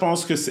ça, je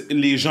pense que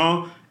les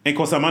gens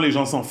inconsciemment, les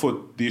gens s'en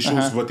foutent des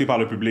choses votées par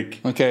le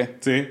public. OK. Tu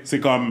sais, c'est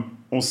comme,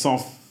 on s'en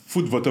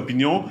fout de votre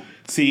opinion.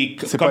 C'est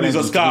pas comme les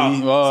l'industrie. Oscars. Ouais,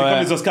 c'est ouais.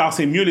 comme les Oscars.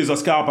 C'est mieux les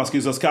Oscars parce que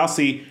les Oscars,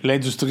 c'est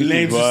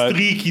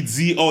L'industrie qui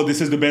dit « Oh, this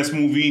is the best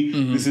movie.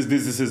 This is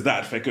this, this is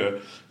that. » Fait que, tu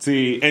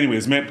sais,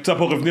 anyways. Mais ça,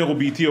 pour revenir aux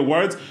BET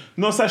Awards,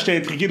 non, ça, j'étais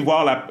intrigué de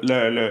voir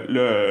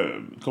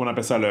comment on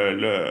appelle ça,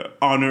 le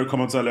honor,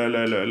 comment ça,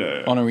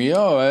 le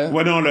Honoria, ouais.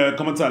 ouais, non,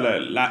 comment ça,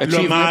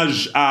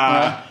 l'hommage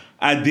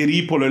à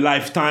Diddy pour le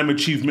Lifetime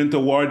Achievement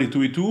Award et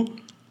tout.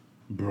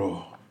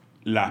 Bro,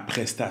 la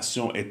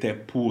prestation était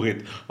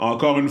pourrite.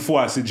 Encore une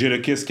fois, c'est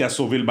Jadakiss qui a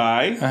sauvé le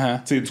bail.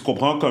 Tu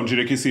comprends, comme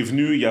Jadakiss est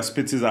venu, il a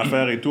spit ses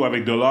affaires et tout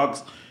avec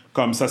Deluxe.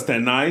 Comme ça, c'était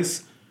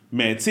nice.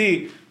 Mais tu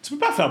sais, tu peux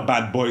pas faire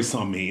Bad Boy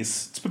sans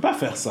Mace. Tu peux pas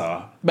faire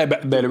ça. Ben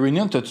le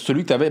Reunion,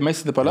 celui que t'avais, Mace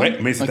c'était pas là? Oui,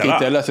 Mace était là.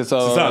 était là, c'est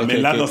ça. C'est ça, okay,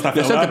 mais là, dans cette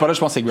affaire-là... Le seul qui était pas là, je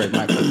pense, c'est Greg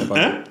Mack. Qui était pas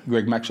là. Hein?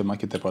 Greg Mack, justement,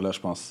 qui était pas là, je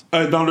pense.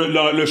 Dans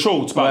le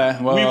show, tu parles?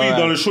 Ouais, oui,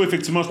 dans le show,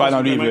 effectivement, je pense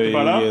que lui, Greg Mack était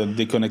pas là. il est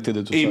déconnecté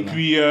de tout et ça. Et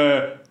puis,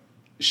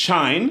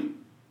 Shine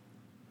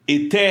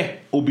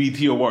était aux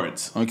BET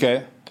Awards. OK.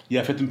 Il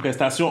a fait une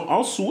prestation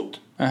en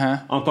soute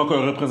en tant que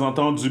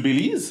représentant du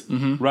Belize,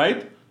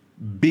 right?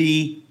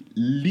 Belize.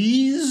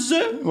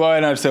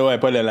 Ouais, non, c'est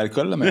pas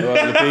l'alcool, là, mais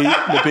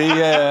le pays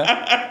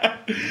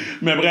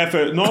Mais bref,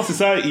 non, c'est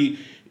ça.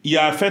 Il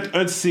a fait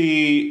un de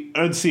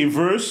ses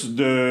verses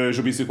de,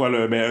 j'oublie c'est quoi,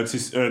 un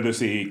de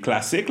ses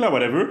classiques, là,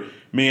 whatever,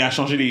 mais il a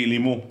changé les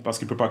mots parce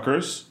qu'il peut pas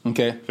curse. OK.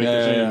 Fait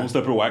que les mots, c'est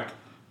un peu whack.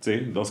 Tu sais,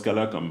 dans ce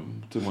cas-là, comme...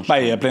 Moi,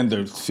 il y a plein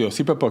de...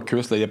 S'il peut pas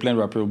curse, il y a plein de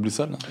rappeurs, oublie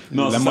ça. Là.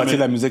 Non, la moitié de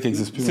la musique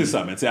n'existe plus. C'est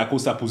ça, mais tu sais, à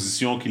cause de sa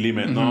position qu'il est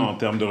maintenant en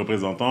termes de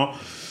représentant,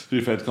 j'ai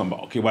fait comme, bon,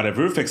 OK,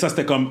 whatever. Fait que ça,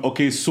 c'était comme,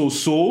 OK,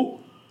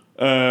 so-so.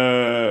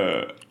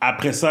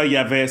 Après ça, il y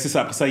avait... C'est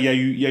ça, après ça, il y a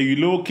eu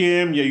Lil'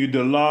 Kim, il y a eu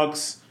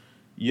Deluxe,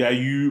 il y a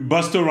eu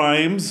Busta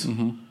Rhymes.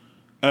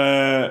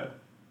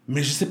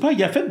 Mais je sais pas,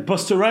 il a fait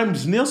Busta Rhymes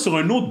venir sur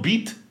un autre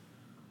beat.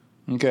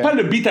 Okay. Pas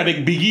le beat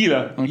avec Biggie,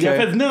 là. Okay. Il a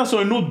fait venir sur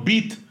un autre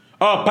beat.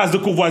 Ah, passe de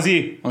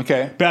Courvoisier. OK.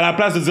 Puis à la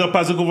place de dire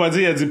passe de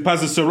Courvoisier, il a dit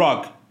passe de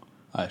Ciroc.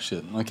 Ah,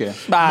 shit. OK.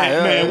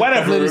 Mais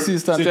whatever,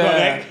 c'est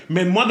correct.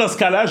 Mais moi, dans ce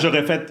cas-là,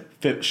 j'aurais fait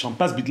chante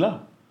pas ce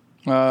beat-là.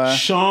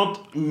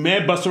 Chante, mets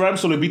Busta Rhymes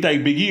sur le beat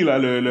avec Biggie, là,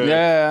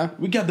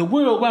 We got the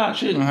world, wow,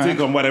 shit. Tu sais,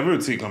 comme whatever,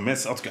 tu sais, comme, en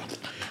tout cas.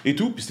 Et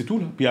tout, puis c'était tout,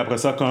 là. Puis après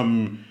ça,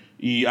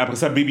 après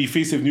ça,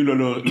 Babyface est venu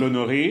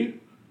l'honorer.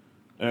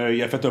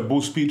 Il a fait un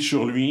beau speech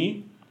sur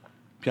lui.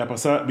 Puis après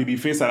ça,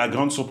 Babyface, à la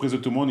grande surprise de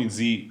tout le monde, il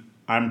dit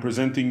I'm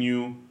presenting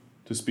you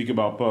to speak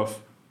about Puff,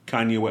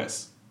 Kanye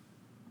West.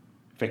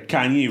 Fait que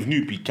Kanye est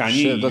venu, puis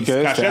Kanye, il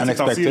se cachait ces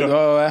temps-ci,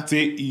 là.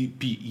 Puis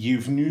il est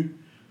venu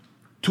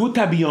tout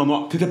habillé en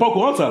noir. T'étais pas au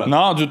courant de ça, là?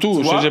 Non, du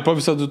tout. J'ai pas vu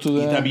ça du tout.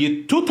 Il est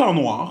habillé tout en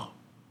noir,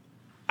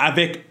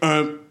 avec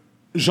un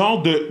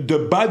genre de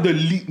bas de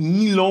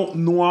nylon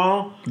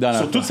noir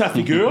sur toute sa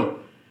figure.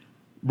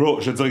 Bro,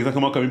 je vais te dire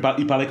exactement comme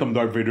il parlait comme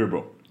Darth Vader,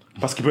 bro.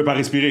 Parce qu'il pouvait pas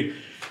respirer.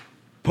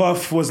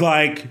 Puff was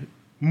like,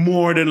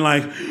 more than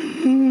like...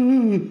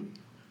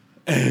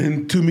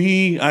 And to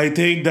me, I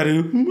think that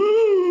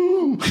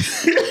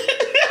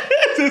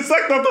c'est ça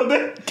que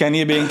t'entendais?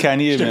 Kanye being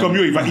Kanye. J'étais comme,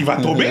 il va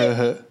tomber.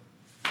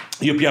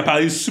 Et puis il a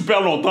parlé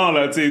super longtemps,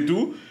 là, tu sais, et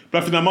tout. Puis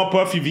là, finalement,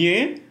 Puff, il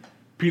vient.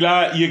 Puis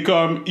là,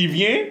 il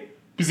vient.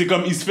 Puis c'est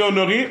comme, il se fait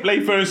honorer. Puis là,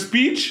 il fait un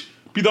speech.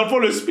 Puis dans le fond,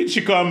 le speech,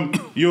 c'est comme,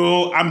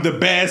 yo, I'm the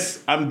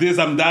best, I'm this,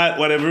 I'm that,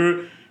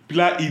 whatever. Puis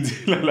là, il dit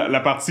la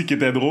partie qui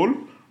était drôle.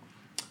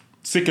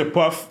 Tu sais que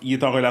Puff, il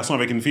est en relation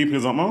avec une fille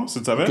présentement,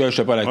 tu savais? Ok, je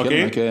sais pas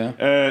laquelle. Okay.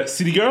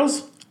 City Girls?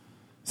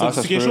 Ça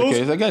dit quelque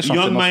chose? Okay.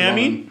 Young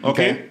Miami?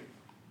 OK.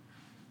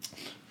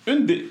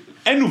 Une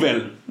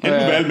nouvelle. Une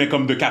nouvelle, mais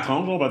comme de 4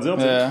 ans, on va dire.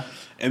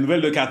 Une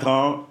nouvelle de 4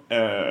 ans.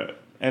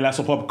 Elle a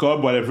son propre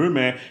cob, whatever,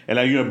 mais elle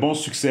a eu un bon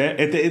succès.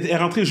 Elle est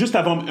rentrée juste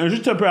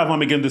un peu avant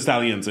Megan Thee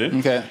Stallion, tu sais.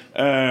 Okay.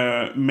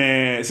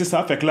 Mais c'est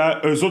ça. Fait que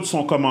là, eux autres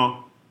sont comme en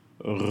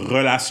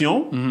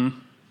relation,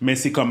 mais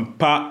c'est comme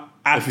pas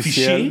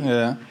affiché.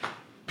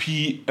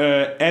 Puis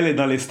elle est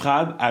dans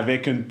l'estrade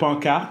avec une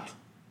pancarte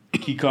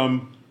qui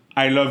comme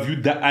I love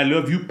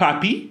you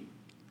papi.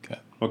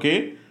 OK?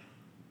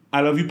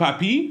 I love you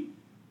papi.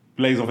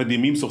 Puis là, ils ont fait des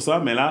memes sur ça,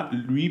 mais là,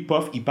 lui,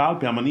 Puff, il parle,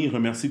 puis à un moment donné, il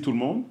remercie tout le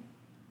monde.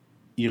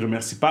 Il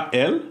remercie pas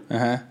elle,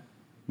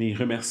 mais il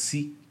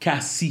remercie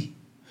Cassie.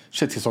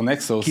 Shit, c'est son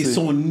ex, ça aussi. Qui est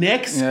son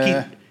ex,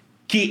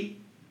 qui est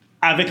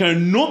avec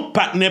un autre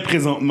partenaire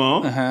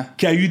présentement,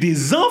 qui a eu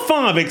des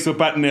enfants avec ce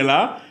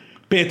partenaire-là.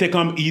 Puis il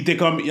était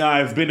comme,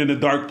 yeah, I've been in a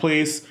dark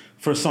place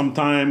for some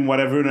time,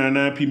 whatever,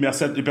 nanana. Puis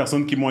merci à les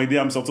personnes qui m'ont aidé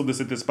à me sortir de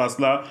cet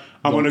espace-là.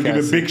 I want to give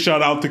a big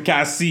shout out to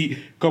Cassie,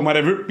 comme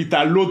whatever. Puis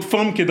t'as l'autre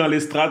femme qui est dans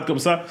l'estrade, comme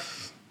ça.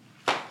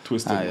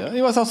 Twisted.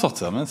 Il va s'en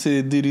sortir, man.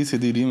 C'est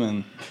Diddy,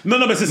 man.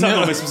 Non, mais c'est ça.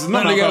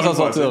 Non, les gars vont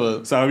s'en sortir.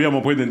 Ça revient à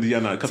mon point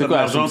d'Indiana. C'est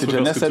quoi, c'est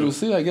Jeunesse, elle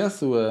aussi, I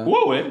guess? Ou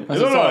ouais.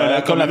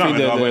 Comme la fille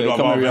de...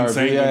 Comme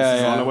 25,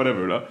 26 ans, là,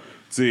 whatever, là.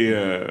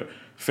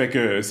 Fait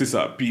que c'est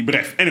ça. Puis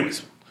bref,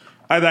 anyways.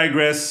 I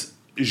digress.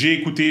 J'ai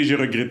écouté, j'ai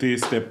regretté.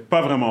 C'était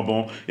pas vraiment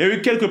bon. Il y a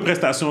eu quelques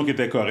prestations qui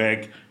étaient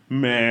correctes,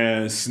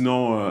 Mais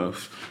sinon, tu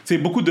sais,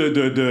 beaucoup de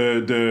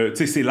tu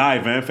sais, c'est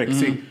live, hein. Fait que,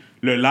 c'est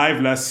le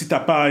live, là, si t'as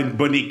pas une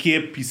bonne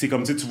équipe, puis c'est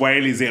comme si tu voyais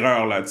les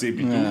erreurs, là, tu sais,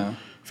 puis tout.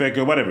 Fait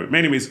que, whatever. Mais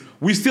anyways,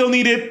 we still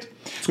need it.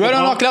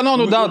 Non, clairement,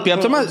 no doubt. Puis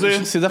absolument,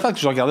 c'est des affaires que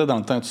je regardais dans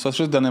le temps, tout ça.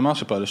 Juste dernièrement, je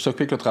sais pas, je suis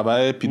occupé avec le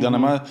travail, puis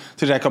dernièrement,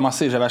 tu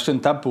sais, j'avais acheté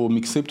une table pour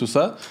mixer, tout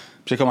ça.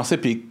 Puis j'ai commencé,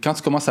 puis quand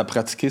tu commences à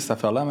pratiquer cette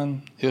affaire-là, man,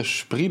 je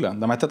suis pris, là.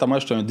 Dans ma tête, à moi,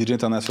 j'étais un DJ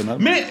international.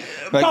 Mais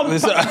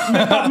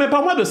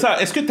parle-moi de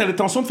ça. Est-ce que t'as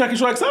l'intention de faire quelque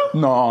chose avec ça?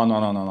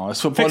 Non.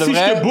 Fait que si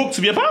je te book,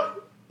 tu viens pas?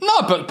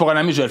 Non, pour un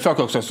ami, je vais le faire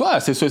quoi que ce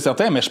soit, c'est sûr et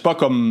certain, mais je suis pas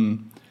comme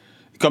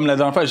la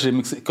dernière fois, j'ai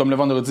mixé, comme le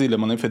vendredi,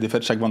 mon ami fait des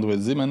fêtes chaque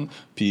vendredi, man.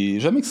 Puis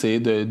j'ai mixé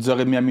de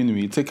 10h30 à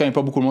minuit. Tu sais, quand il n'y a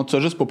pas beaucoup de monde, tout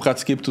ça, juste pour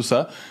pratiquer et tout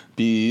ça.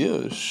 Puis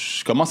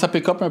je commence à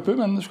pick up un peu,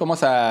 man. Je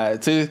commence à.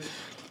 Tu sais,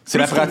 c'est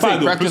la pratique.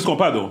 Plus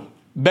compado.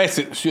 Ben,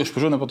 je peux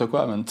jouer n'importe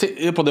quoi, man. Tu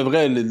sais, pour de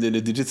vrai, le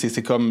DJ,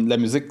 c'est comme la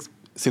musique,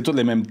 c'est tout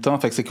les mêmes temps.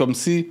 Fait que c'est comme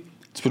si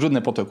tu peux jouer de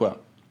n'importe quoi.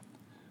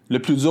 Le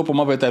plus dur pour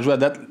moi va être à jouer à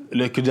date.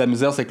 Le que de la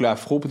misère, c'est que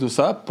l'afro et tout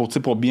ça,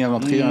 pour bien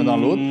rentrer un dans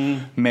l'autre.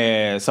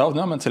 Mais ça va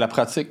venir, man, c'est la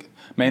pratique.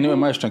 Mais anyway,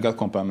 moi, je suis un gars de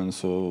compas, man.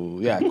 So,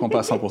 yeah, compas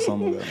à 100%,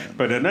 mon gars.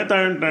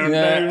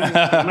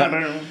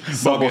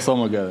 100%,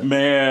 mon gars.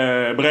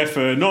 Mais, bref,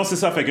 non, c'est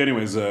ça. Fait que,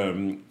 anyways,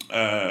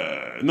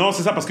 non,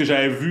 c'est ça parce que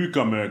j'avais vu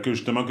comme que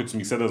justement que tu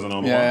mixais dans un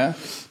endroit.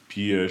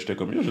 Puis j'étais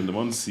comme, je me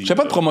demande si. J'ai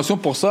pas de promotion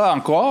pour ça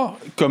encore,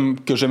 comme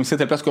que je mixais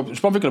telle place. J'ai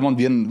pas envie que le monde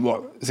vienne.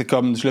 C'est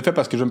comme, je le fais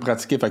parce que je veux me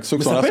pratiquer. Fait que ceux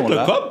qui sont là sont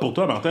là. Ça peut être le code pour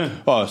toi, Martin.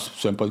 Ah,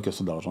 c'est même pas une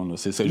question d'argent. Là.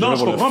 Non,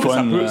 je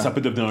comprends, mais ça peut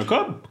devenir un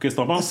code. Qu'est-ce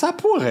que t'en penses? Ça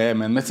pourrait,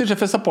 man. Mais tu sais, j'ai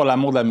fait ça pour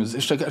l'amour de la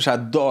musique.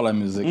 J'adore la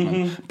musique,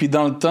 man. Puis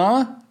dans le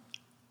temps,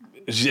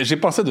 j'ai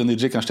pensé à donner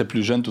DJ quand j'étais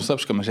plus jeune, tout ça.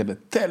 Puis comme j'avais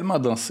tellement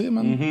dansé,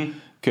 man,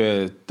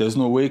 que there's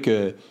no way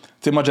que. Tu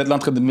sais, moi, j'étais là en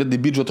train de mettre des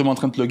beats, je suis en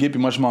train de plugger,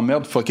 puis moi, je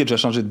m'emmerde. Fuck it, j'ai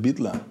changé de beat,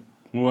 là.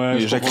 Ouais.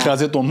 J'ai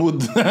écrasé ton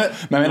mood.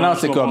 Mais maintenant,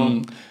 c'est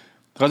comme.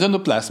 Rendu à une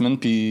autre place, man.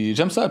 Puis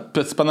j'aime ça.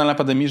 Pendant la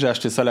pandémie, j'ai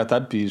acheté ça à la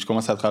table, puis je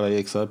commence à travailler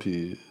avec ça,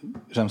 puis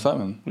j'aime ça,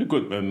 man.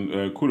 Écoute,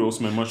 kudos,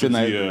 mais moi, je te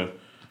dis.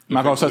 Mais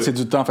encore ça, c'est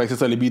du temps. Fait que c'est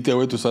ça, les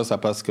BTO et tout ça, ça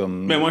passe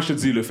comme. Mais moi, je te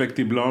dis, le fait que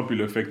t'es blanc, puis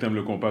le fait que t'aimes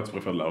le compas, tu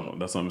préfères de l'argent.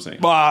 That's what I'm saying.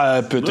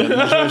 Bah, peut-être. Je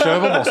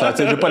vais pas pour ça.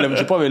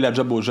 J'ai pas la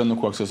job aux jeunes ou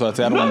quoi que ce soit.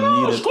 I don't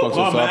need it, quoi que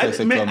ce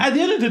soit. Mais at the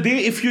end of the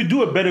day, if you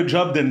do a better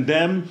job than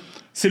them,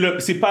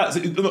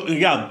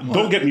 regarde,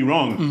 don't get me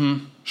wrong.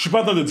 Je suis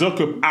pas en train de dire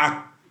que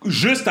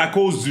juste à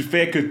cause du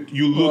fait que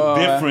you look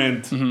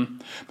different. Mais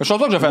je pense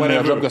pas que je vais faire un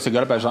meilleur job que ces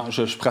gars-là. Par exemple,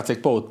 je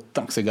pratique pas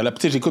autant que ces gars-là. Tu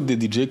sais, j'écoute des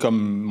DJ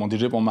comme mon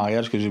DJ pour mon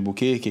mariage que j'ai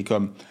booké, qui est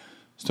comme.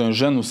 C'est un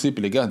jeune aussi,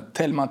 puis les gars ont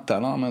tellement de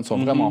talent, man, ils sont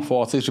vraiment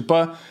forts. Tu sais, j'ai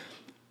pas.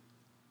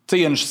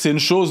 Tu sais, c'est une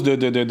chose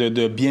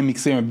de bien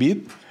mixer un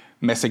beat,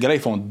 mais ces gars-là,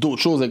 ils font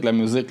d'autres choses avec la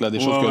musique, là, des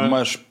choses que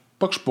moi,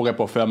 pas que je pourrais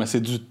pas faire, mais c'est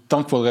du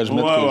temps qu'il faudrait que je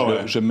mette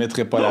que je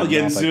mettrais pas là-dedans. Il y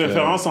a une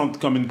différence entre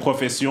comme une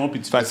profession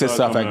puis tu fais ça. C'est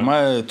ça. Fait que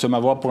moi, tu vas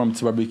m'avoir pour un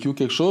petit barbecue,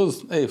 quelque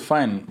chose, hey,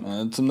 fine.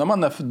 Tu me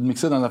demandes de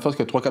mixer dans une affaire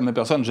que 3-4 000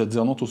 personnes, je vais te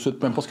dire non tout de suite,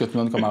 peu importe ce que tu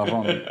me donnes comme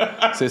argent.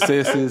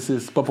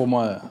 C'est pas pour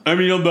moi. $1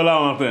 million,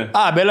 Martin.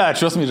 Ah, ben là,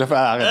 trust me, j'ai fait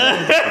arrête.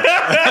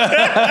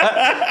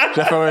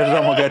 J'ai fait un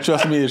genre, mon gars,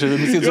 trust me, je vais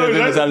mixer du Je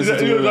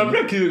me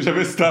rappelle que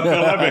j'avais cette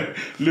affaire-là, mais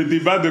le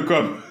débat de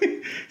comme.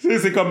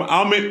 C'est comme,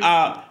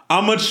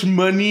 how much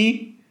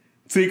money.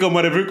 Tu sais, comme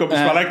whatever, comme je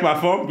parlais avec ma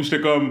femme, puis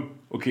j'étais comme,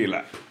 OK,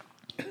 là.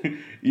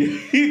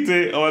 Tu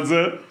sais, on va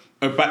dire,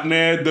 un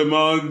partenaire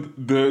demande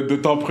de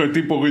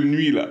t'emprunter pour une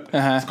nuit, là.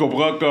 Tu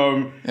comprends,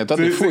 comme... Et toi,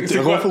 t'es fou.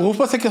 Rouvre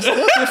pas ces questions.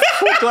 T'es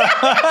fou, toi.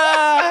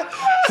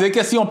 C'est des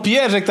questions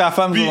pièges avec ta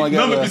femme, mon gars.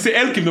 Non, mais puis c'est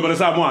elle qui me demandait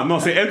ça à moi. Non,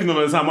 c'est elle qui me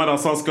demandait ça à moi dans le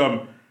sens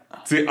comme...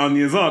 Tu sais, en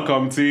niaisant,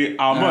 comme, tu sais,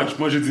 how much?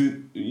 Moi, j'ai dit,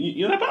 il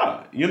y en a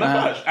pas. Il y en a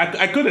pas.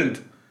 I couldn't.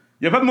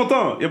 Il y a pas de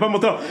montant. Il y a pas de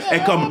montant. Et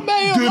comme,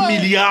 $2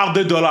 milliards.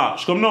 Je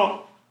suis comme, non.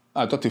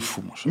 Ah, toi, t'es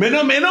fou, mon cher. Mais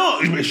non,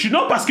 je suis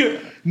non, parce que...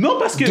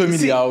 2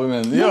 milliards, oui,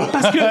 man. Non,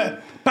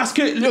 parce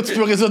que... Yo, tu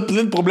peux résoudre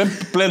plein de problèmes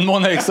pour plein de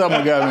monde avec ça,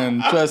 mon gars,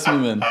 man. Trust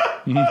me,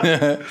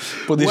 man.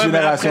 Pour des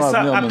générations à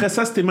venir, après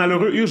ça, c'était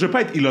malheureux. Yo, je veux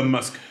pas être Elon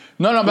Musk.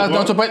 Non,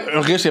 tu peux pas être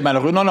riche et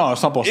malheureux. Non,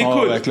 100%.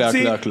 Écoute,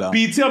 clair.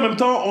 Puis, tu sais, en même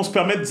temps, on se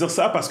permet de dire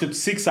ça parce que tu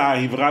sais que ça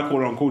arrivera,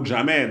 quote-unquote,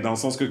 jamais, dans le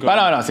sens que...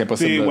 non, c'est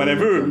impossible.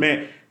 Whatever,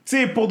 mais, tu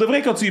sais, pour de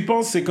vrai, quand tu y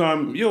penses, c'est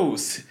comme, yo,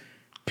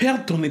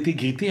 perdre ton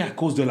intégrité à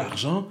cause de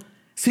l'argent...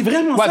 C'est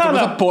vraiment ça, là. Ouais,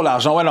 c'est pour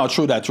l'argent. Ouais, non,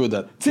 true that.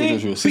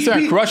 Si c'est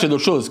un crush, c'est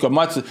d'autres choses. Comme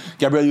moi,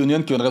 Gabriel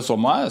Union qui viendrait sur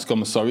moi, c'est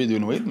comme, sorry,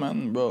 doing wait,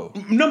 man, bro.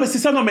 Non, mais c'est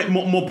ça, non, mais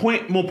mon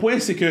point,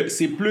 c'est que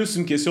c'est plus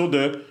une question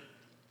de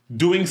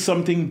doing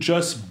something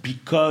just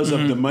because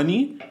of the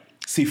money,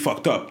 c'est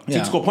fucked up.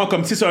 Tu comprends?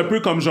 Comme, c'est un peu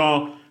comme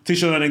genre, tu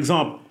sais, je te donne un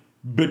exemple,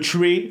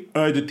 betray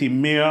un de tes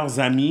meilleurs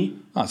amis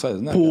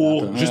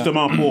pour,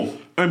 justement, pour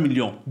 $1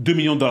 million, $2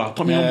 millions,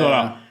 $3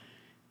 millions.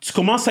 Si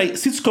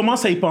tu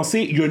commences à y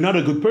penser, you're not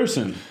a good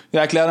person.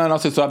 Clairement, non,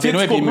 c'est ça. Puis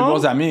mes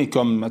bons amis,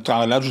 comme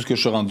là jusqu'à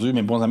je suis rendu,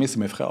 mes bons amis, c'est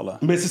mes frères, là.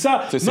 Mais c'est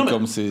ça.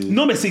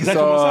 Non, mais c'est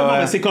exactement ça. Non,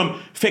 mais c'est comme...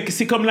 Fait que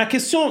c'est comme la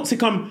question... C'est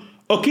comme...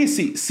 OK,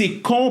 c'est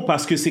con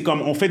parce que c'est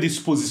comme... On fait des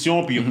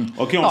suppositions, puis...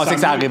 OK, on sait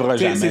que ça arrivera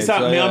jamais. C'est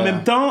ça. Mais en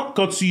même temps,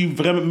 quand tu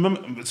vraiment...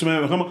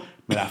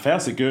 Mais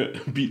l'affaire, c'est que...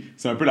 Puis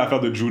c'est un peu l'affaire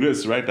de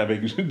Judas, right?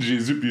 Avec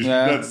Jésus puis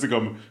Judas, tu sais,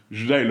 comme...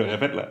 Judas, il l'aurait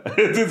fait, là.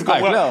 Tu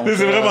comprends? Clair,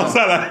 c'est vraiment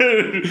ça, là.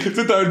 Tu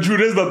sais, t'as un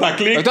Judas dans ta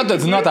clique. Mais toi, t'as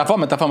dit non à ta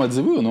femme, mais ta femme a dit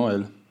oui ou non,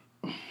 elle?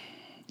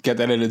 Quand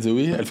elle a dit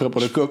oui, elle le ferait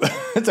pour le couple.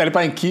 Tu savais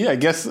pas avec qui? I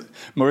guess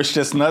Maurice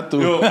Chestnut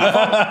ou... Yo,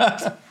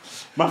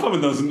 ma femme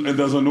est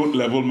dans un autre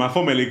level. Ma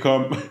femme, elle est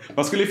comme...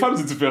 Parce que les femmes,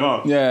 c'est différent.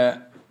 Yeah.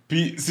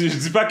 Puis si je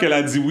dis pas qu'elle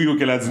a dit oui ou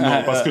qu'elle a dit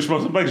non, parce que je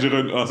pense pas que j'ai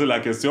relancé la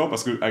question,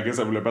 parce que I guess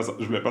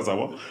je voulais pas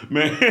savoir.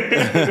 Mais...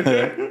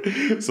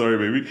 Sorry,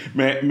 baby.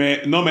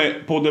 Mais non, mais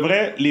pour de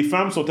vrai, les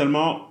femmes sont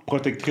tellement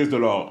protectrices de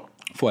leur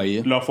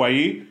foyer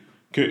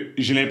que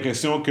j'ai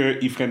l'impression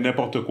qu'ils feraient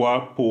n'importe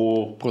quoi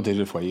pour... Protéger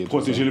le foyer.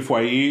 Le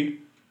foyer.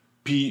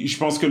 Puis je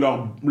pense que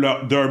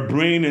their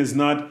brain is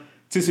not... Tu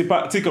sais, c'est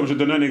pas... Tu sais, comme je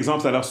donnais un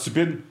exemple, ça a l'air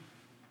stupide.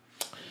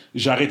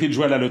 J'ai arrêté de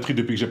jouer à la loterie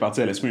depuis que j'ai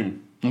parti à l'Escrime.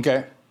 OK.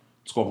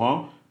 Tu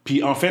comprends?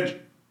 Puis en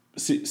fait,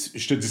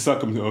 je te dis ça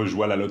comme je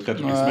joue à la loterie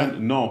toutes les semaines.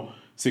 Non.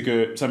 C'est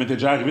que ça m'était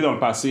déjà arrivé dans le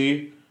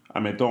passé...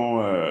 Admettons...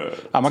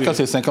 moi, quand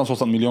c'est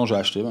 50-60 millions, j'ai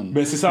acheté. Man.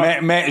 Ben, c'est ça.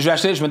 Mais j'ai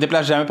acheté, je me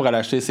déplace jamais pour aller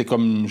acheter. C'est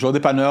comme, je vais au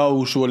dépanneur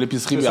ou je suis à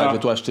l'épicerie, puis je vais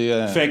tout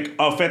acheter.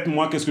 En fait,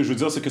 moi, qu'est-ce que je veux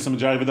dire, c'est que ça m'est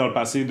déjà arrivé dans le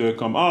passé de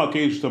comme, OK,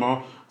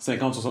 justement,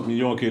 50-60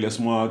 millions, OK,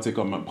 laisse-moi, tu sais,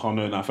 comme,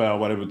 prendre une affaire,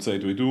 whatever, tout ça et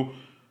tout.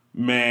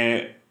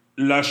 Mais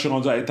là, je suis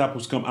rendu à l'étape où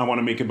c'est comme, I want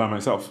to make it by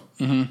myself.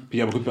 Puis il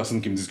y a beaucoup de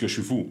personnes qui me disent que je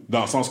suis fou.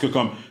 Dans le sens que,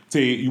 comme, tu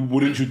sais,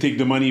 wouldn't you take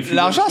the money?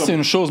 L'argent, c'est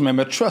une chose, mais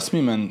trust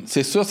me, man.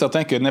 C'est sûr,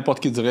 certain que n'importe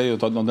qui dirait,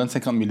 on donne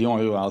 50 millions,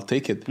 I'll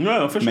take it. Ouais,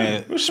 en fait,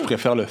 mais je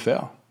préfère le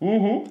faire.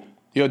 Mm-hmm.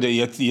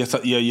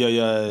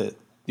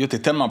 Yo, t'es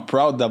tellement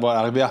proud d'avoir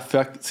arrivé à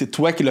faire. C'est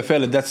toi qui l'as fait,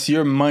 là. That's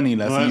your money,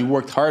 là. Ouais. You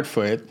worked hard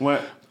for it. Ouais.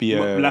 Puis,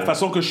 la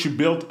façon que je suis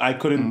built, I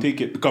couldn't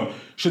take it. Comme,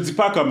 je te dis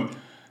pas comme...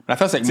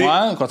 L'affaire, c'est que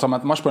moi, je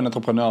suis pas un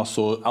entrepreneur,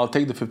 so I'll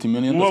take the 50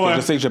 million parce que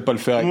je sais que je vais pas le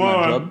faire avec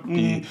mon job.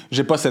 Puis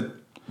j'ai pas cette...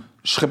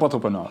 Je serais pas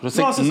entrepreneur. Je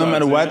sais que no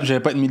matter what, je vais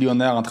pas être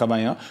millionnaire en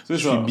travaillant. Je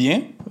suis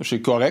bien, je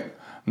suis correct,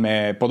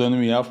 mais pour donner 1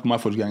 milliard, pour moi,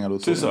 il faut que je gagne à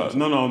l'autre. C'est ça.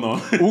 Non.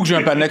 Ou que j'ai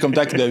un panel comme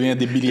toi qui devient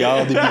des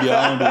milliards, il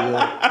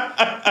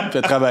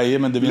fait travailler,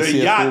 mais devient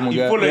CFO, mon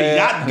gars. Il faut le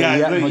yacht,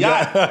 gars. Le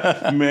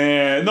yacht.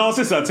 Mais non,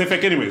 c'est ça. Tu sais, fait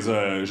qu'anyways,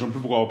 je sais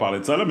plus pourquoi on va parler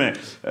de ça, là, mais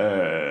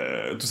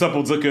tout ça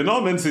pour dire que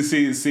non, man,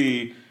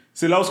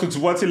 c'est là où tu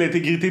vois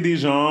l'intégrité des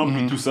gens,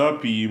 puis tout ça.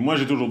 Puis moi,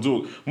 j'ai toujours dit...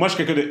 Moi, je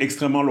suis quelqu'un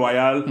d'extrêmement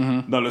loyal,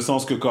 dans le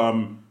sens que,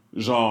 comme,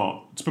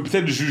 genre, tu peux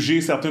peut-être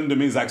juger certaines de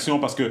mes actions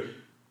parce que,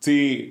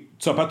 tu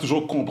vas pas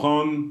toujours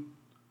comprendre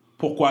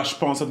pourquoi je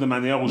pense de cette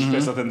manière ou je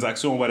fais certaines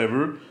actions,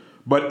 whatever.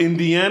 But in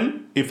the end,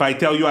 if I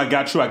tell you I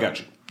got you, I got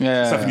you.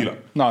 Yeah. Ça finit là.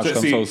 Non, je suis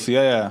comme ça aussi.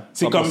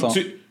 C'est comme...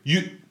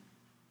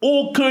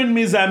 aucun de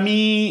mes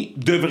amis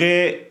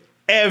devrait...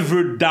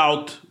 ever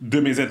doubt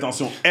de mes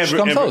intentions. Je suis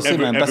comme ça aussi,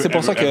 man. Parce que c'est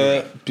pour ça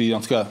que... Puis en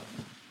tout cas,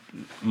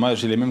 moi,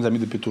 j'ai les mêmes amis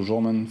depuis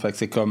toujours, man. Fait que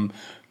c'est comme...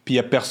 Puis il y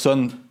a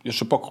personne...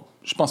 Je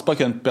pense pas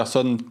qu'il y a une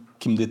personne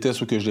qui me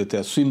déteste ou que je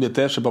déteste. S'il me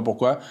déteste, je sais pas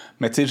pourquoi.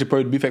 Mais tu sais, j'ai pas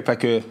eu de beef. Fait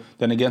que...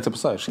 Then again, c'est pour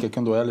ça. Je suis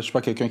quelqu'un de loyal. Je suis pas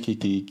quelqu'un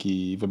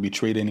qui va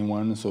betray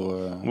anyone.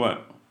 Ouais.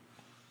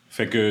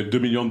 Fait que 2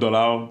 millions de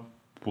dollars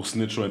pour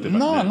snitch sur Internet.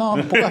 Non,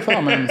 pourquoi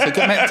faire, man? C'est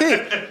que, mais tu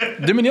sais,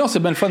 2 millions, c'est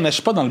bien le fun, mais je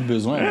suis pas dans le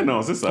besoin.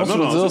 Non, c'est ça.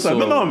 Non, c'est ça.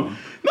 Non,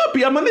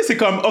 puis à un moment donné, c'est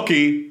comme, OK,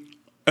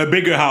 a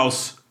bigger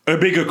house, a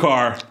bigger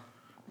car.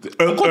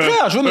 Au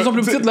contraire, je veux une maison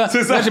plus petite, là.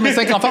 C'est ça. Là, j'ai mes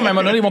 5 enfants, mais à un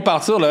moment donné, ils vont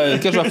partir, là.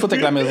 Qu'est-ce que je vais foutre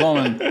avec la maison,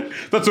 man?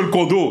 Toi, tu as le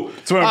condo.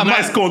 Tu as un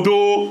nice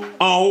condo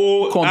en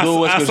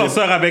haut,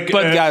 ascenseur avec...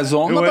 Pas de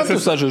gazon. Non, pas tout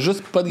ça. Je veux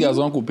juste pas de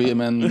gazon coupé,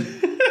 man.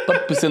 Pas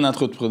de piscine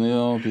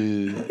d'entrepreneur,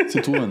 puis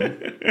c'est tout, man.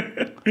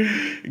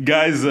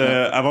 Guys,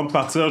 avant de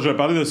partir, je vais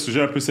parler d'un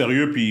sujet un peu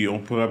sérieux, puis on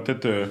pourrait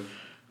peut-être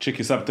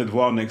checker ça, peut-être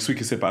voir next week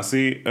qui s'est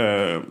passé.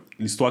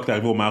 L'histoire qui est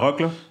arrivée au Maroc,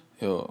 là.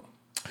 Yo.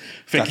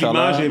 Fait que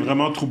l'image est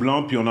vraiment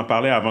troublant, puis on en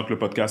parlait avant que le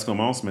podcast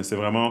commence, mais c'est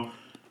vraiment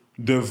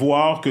de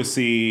voir que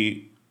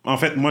c'est... En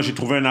fait, moi, j'ai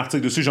trouvé un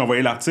article dessus, j'ai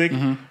envoyé l'article.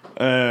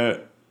 Tout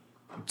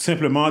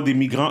simplement, des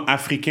migrants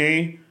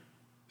africains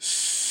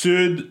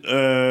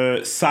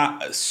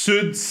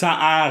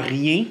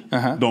sud-sahariens,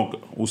 donc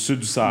au sud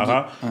du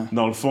Sahara,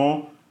 dans le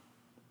fond,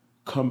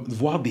 comme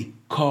voir des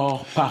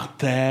corps par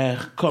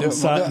terre, comme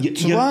ça.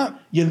 Il y a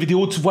une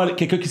vidéo où tu vois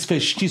quelqu'un qui se fait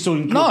jeter sur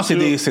une clôture. Non,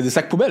 c'est des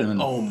sacs poubelles,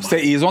 man.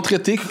 Ils ont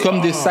traité comme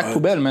des sacs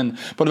poubelles, man.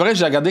 Pour le vrai,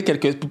 j'ai regardé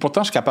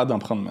pourtant, je suis capable d'en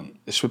prendre, man.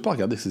 Je peux pas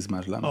regarder ces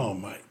images-là, man. Oh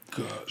my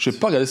God. Je peux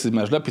pas regarder ces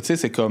images-là. Puis tu sais,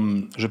 c'est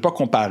comme... Je vais pas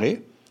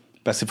comparer,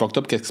 parce que c'est fucked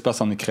up qu'est-ce qui se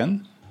passe en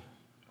Ukraine.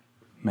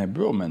 Mais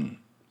bro, man,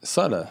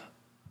 ça, là,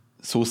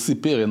 c'est aussi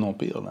pire et non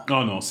pire, là.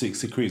 Oh non, c'est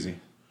crazy.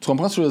 Tu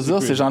comprends ce que je veux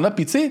dire? Ces gens-là,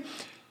 puis tu sais...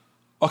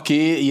 OK,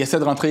 ils essaient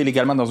de rentrer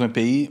illégalement dans un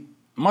pays.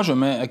 Moi, je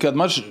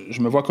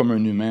me vois comme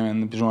un humain,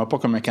 man. Puis je me vois pas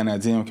comme un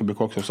Canadien, un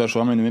Québécois, que ce soit. Je suis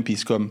vraiment un humain, puis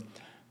c'est comme...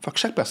 Faut que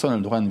chaque personne a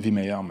le droit à une vie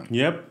meilleure, man.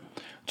 Yep.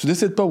 Tu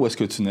décides pas où est-ce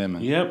que tu nais,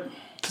 man. Yep.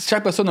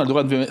 Chaque personne a le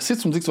droit de vivre... Si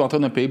tu me dis que tu vas rentrer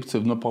dans un pays, puis tu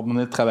vas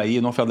venir travailler,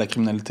 non faire de la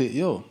criminalité,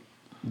 yo,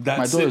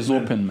 my door is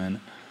open, man.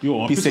 Yo,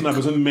 en plus, on a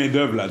besoin de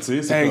main-d'œuvre, là,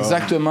 tu sais.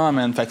 Exactement,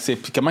 man. Fait que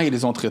puis comment ils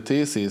les ont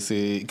traités,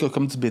 c'est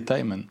comme du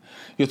bétail, man.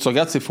 Yo, tu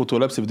regardes ces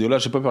photos-là, puis ces vidéos-là,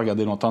 j'ai pas pu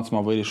regarder longtemps, tu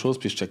m'as envoyé les choses,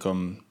 puis j'étais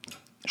comme...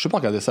 Je peux pas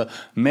regarder ça.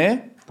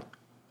 Mais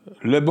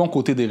Le bon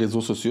côté des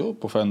réseaux sociaux,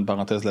 pour faire une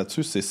parenthèse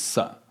là-dessus, c'est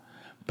ça.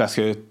 Parce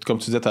que, comme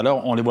tu disais tout à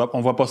l'heure,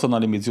 on voit pas ça dans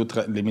les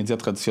médias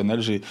traditionnels.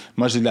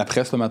 Moi, j'ai la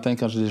presse le matin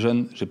quand j'étais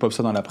jeune. J'ai pas vu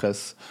ça dans la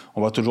presse.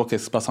 On voit toujours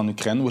qu'est-ce qui se passe en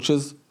Ukraine, which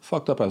is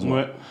fucked up as well.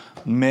 Ouais.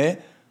 Mais,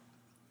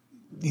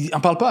 ils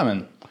en parlent pas,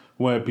 man.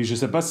 Ouais, puis je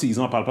sais pas s'ils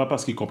en parlent pas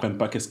parce qu'ils comprennent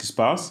pas qu'est-ce qui se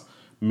passe.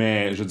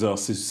 Mais, je veux dire,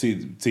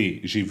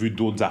 j'ai vu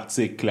d'autres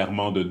articles,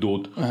 clairement, de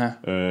d'autres...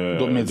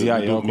 d'autres médias.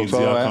 D'autres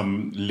médias,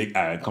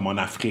 ouais. comme en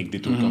Afrique,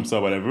 des trucs comme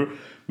ça, whatever.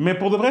 Mais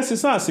pour de vrai, c'est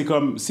ça. C'est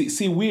comme...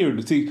 C'est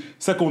weird. C'est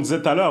ça qu'on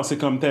disait tout à l'heure. C'est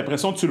comme, t'as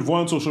l'impression que tu le vois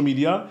en social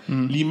media,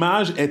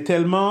 l'image est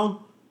tellement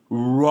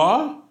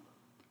raw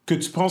que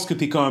tu penses que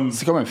t'es comme...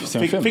 C'est comme un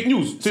film. Fake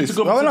news.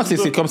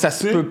 C'est comme ça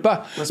se peut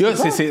pas. Tu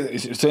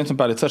me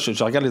parlais de ça,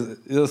 je regarde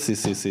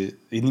c'est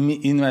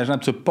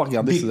inimaginable. Tu peux pas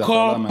regarder ces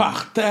affaires-là. Des corps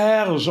par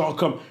terre, genre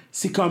comme...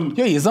 C'est comme...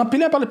 Il est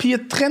empilé par le... Puis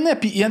il traînait,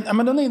 puis à un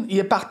moment donné, il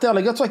est par terre.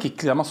 Le gars, tu vois, qui est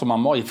clairement sûrement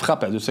mort, il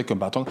frappe à deux secondes avec un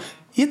bâton.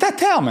 Il est à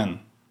terre, man.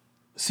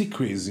 C'est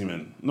crazy,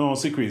 man. Non,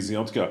 c'est crazy.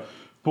 En tout cas,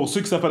 pour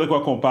ceux qui savent pas de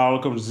quoi qu'on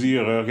parle, comme je dis,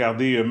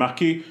 regardez,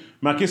 marquez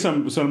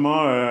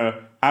seulement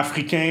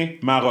Africain,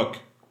 Maroc.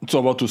 Tu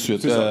vas voir tout de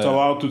suite. C'est ça, tu vas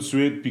voir tout de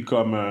suite, puis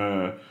comme...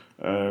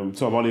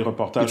 tu vas voir les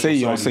reportages sur ça,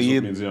 ils ont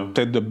essayé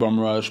peut-être de bum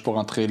rush pour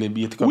entrer les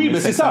billets. Oui, mais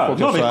c'est ça.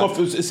 Non, mais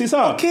c'est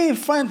ça. OK,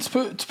 fine,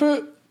 tu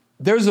peux...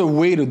 There's a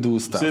way to do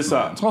stuff. C'est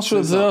ça. Tu vois ce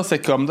que je veux dire? C'est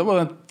comme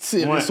d'avoir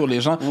tiré sur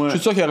les gens. Je suis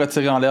sûr qu'il aurait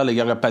tiré en l'air, les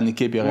gars auraient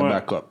paniqué puis ils auraient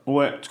back up.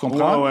 Ouais. Tu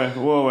comprends?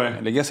 Ouais.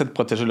 Les gars essaient de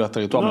protéger leur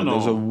territoire, mais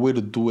there's a way to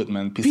do it,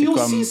 man. Puis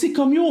aussi, c'est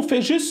comme, on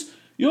fait juste...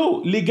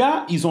 Les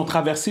gars, ils ont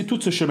traversé tout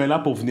ce chemin-là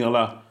pour venir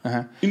là.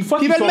 Une fois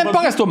qu'ils veulent même pas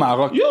rester au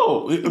Maroc.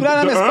 Ils veulent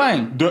aller en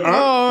Espagne. De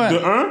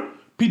un.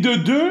 Puis de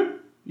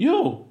deux,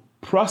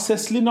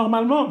 process-les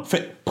normalement.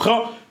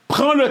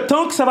 Prends le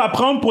temps que ça va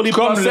prendre pour les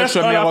process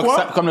à la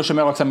fois. Comme le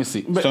chemin Roxham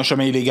ici. C'est un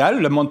chemin illégal,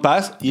 le monde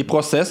passe, il est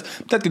process.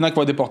 Peut-être qu'il y en a qui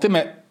vont être déportés,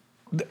 mais...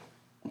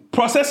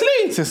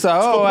 Process-les! C'est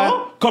ça, ouais.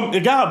 Comme,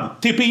 regarde,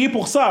 t'es payé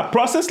pour ça.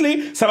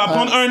 Process-les. Ça va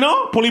prendre 1 an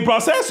pour les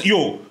process.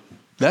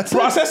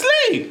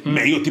 Process-les!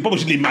 Mais t'es pas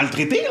obligé de les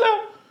maltraiter,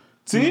 là.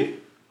 Tu sais?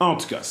 En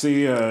tout cas,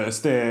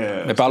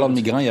 c'était... Mais parlant de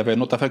migrants, il y avait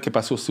une autre affaire qui est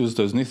passée aussi aux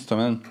États-Unis cette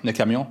semaine. Le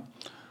camion.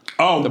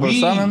 Oh, t'as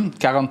oui! Pas ça, man?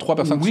 43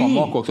 personnes qui sont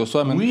mortes, quoi que ce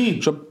soit, man. Oui!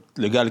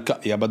 Le gars,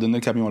 il a abandonné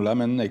le camion là,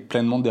 man, avec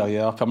plein de monde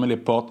derrière, fermé les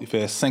portes, il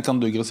fait 50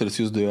 degrés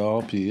Celsius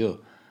dehors, puis ils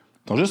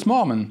sont juste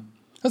morts, man.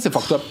 Ça, c'est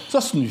fucked up. Ça,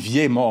 c'est une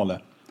vieille mort, là.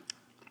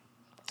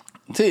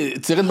 Tu sais,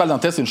 tirer une balle dans la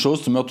tête, c'est une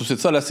chose, tu meurs tout de suite.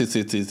 Ça, là,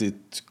 tu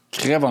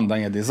crèves en dedans.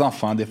 Il y a des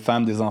enfants, des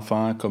femmes, des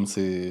enfants, comme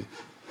c'est...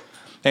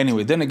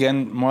 Anyway, then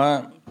again,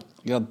 moi,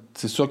 regarde,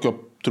 c'est sûr que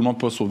tout le monde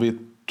peut sauver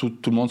tout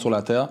le monde sur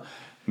la Terre,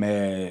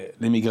 mais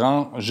les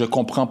migrants, je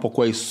comprends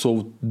pourquoi ils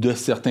sauvent de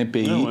certains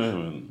pays.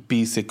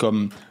 Puis c'est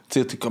comme...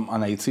 Tu sais, comme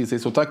en Haïti,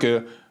 c'est autant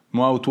que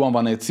moi ou toi, on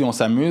va en Haïti, on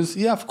s'amuse.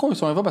 Yeah, of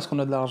course, on y va parce qu'on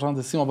a de l'argent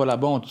d'ici, on va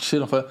là-bas, on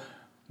chill, on fait...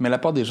 Mais la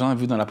part des gens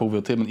vivent dans la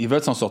pauvreté. Ils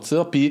veulent s'en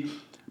sortir, puis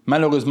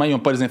malheureusement, ils n'ont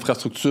pas les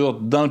infrastructures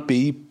dans le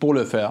pays pour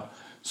le faire.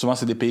 Souvent,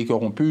 c'est des pays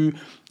corrompus,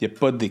 il n'y a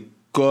pas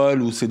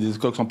d'école ou c'est des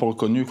écoles qui ne sont pas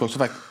reconnues. Quoi que ce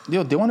soit.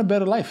 Fait, they want a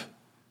better life.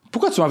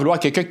 Pourquoi tu vas vouloir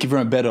quelqu'un qui veut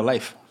un better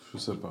life? Je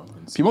sais pas.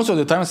 Puis moi, sur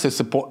le terrain,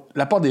 c'est pour...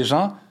 La part des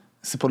gens,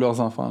 c'est pour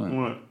leurs enfants. Man.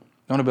 Ouais.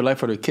 They want a better life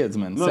for their kids,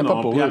 man. Non, c'est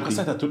pas pour puis eux. Après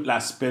ça, t'as tout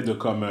l'aspect de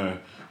comme...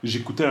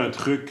 j'écoutais un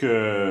truc...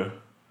 je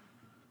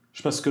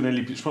sais pas si tu connais...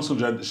 Je pense que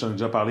j'en ai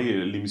déjà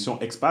parlé, l'émission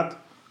Expat.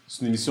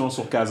 C'est une émission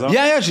sur Casa.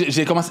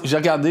 J'ai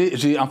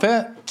regardé. En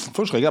fait, il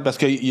faut que je regarde parce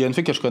qu'il y a une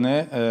fille que je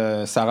connais,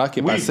 Sarah,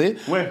 qui est passée.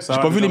 Ouais,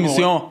 j'ai pas vu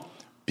l'émission.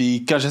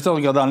 Puis quand j'étais à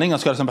regarder en ligne, en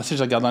tout cas la semaine passée,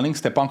 j'ai regardé en ligne,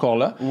 c'était pas encore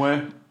là.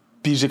 Ouais.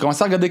 Puis j'ai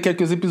commencé à regarder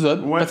quelques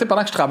épisodes. Tu sais,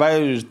 pendant que je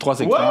travaille, j'ai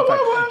 3 écrans.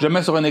 Je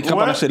mets sur un écran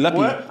pendant que je suis là,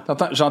 puis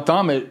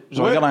j'entends, mais je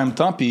regarde en même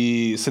temps.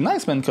 Puis c'est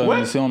nice, man, comme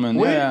émission,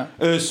 man.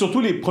 Surtout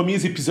les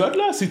premiers épisodes,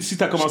 là, c'est si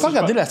t'as commencé... J'ai pas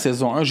regardé la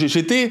saison 1.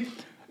 J'étais...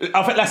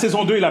 En fait, la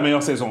saison 2 est la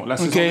meilleure saison. La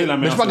saison 2 est la meilleure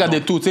mais je peux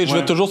regarder tout, tu sais. Je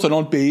vais toujours selon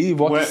le pays,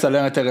 voir si ça a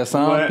l'air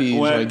intéressant, puis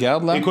je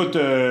regarde, là. Écoute,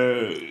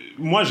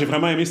 moi, j'ai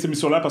vraiment aimé cette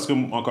émission-là parce que,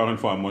 encore une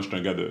fois, moi, je suis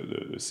un gars de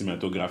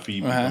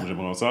cinématographie, puis comme j'aime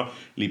vraiment ça,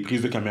 les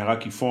prises de caméra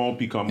qu'ils font,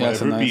 puis comme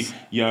whatever, puis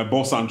il y a un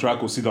bon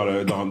soundtrack aussi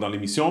dans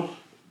l'émission.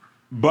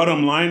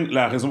 Bottom line,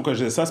 la raison que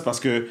je dis ça, c'est parce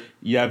qu'il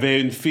y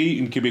avait une fille,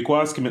 une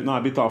Québécoise, qui maintenant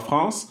habite en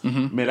France,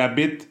 mais elle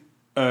habite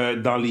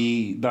dans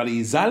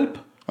les Alpes.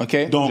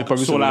 Okay. Donc,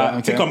 sur la,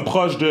 tu sais, comme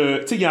proche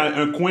de... Tu sais, il y a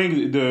un coin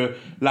de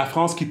la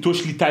France qui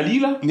touche l'Italie,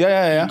 là.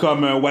 Yeah.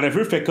 Comme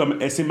whatever, fait comme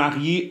elle s'est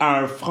mariée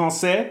à un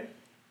Français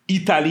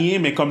italien,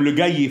 mais comme le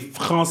gars, il est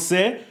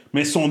français,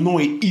 mais son nom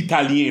est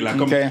italien, là.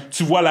 Comme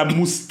tu vois la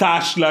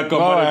moustache, là,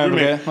 comme whatever,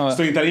 mais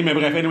c'est un italien. Mais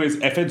bref, anyways,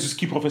 elle fait du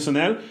ski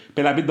professionnel, puis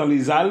elle habite dans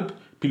les Alpes,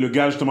 puis le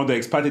gars, justement, de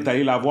Expat est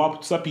allé la voir,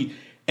 puis tout ça, puis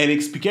elle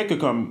expliquait que,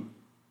 comme,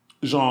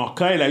 genre,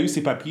 quand elle a eu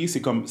ses papiers,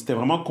 c'était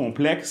vraiment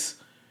complexe.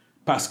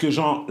 Parce que,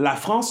 genre, la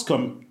France,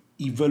 comme,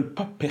 ils veulent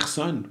pas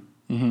personne.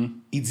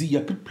 Il dit, il n'y a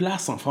plus de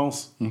place en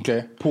France.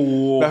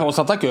 Pour... on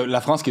s'entend que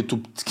la France, qui est tout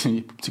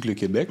petit que le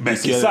Québec, ben,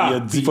 c'est ça. Il y a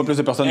 10 fois plus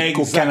de personnes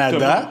qu'au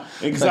Canada.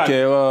 Exact.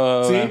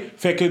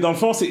 Fait que, dans le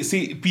fond,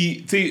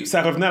 puis, tu sais,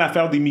 ça revenait à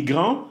l'affaire des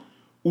migrants,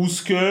 où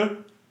ce que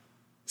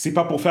c'est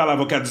pas pour faire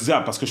l'avocat du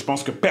diable, parce que je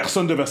pense que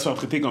personne devrait se faire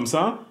traiter comme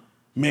ça.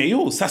 Mais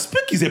yo, ça se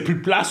peut qu'ils aient plus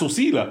de place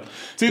aussi, là.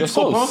 Tu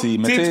comprends? Aussi,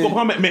 Tu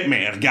comprends?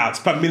 Mais regarde,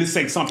 c'est pas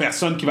 1500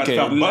 personnes qui vont te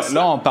faire boss.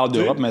 Là, on parle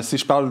d'Europe, mais si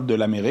je parle de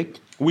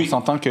l'Amérique, oui. on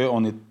s'entend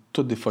qu'on est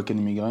tous des fucking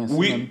immigrants ici.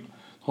 Oui. Même.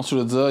 Je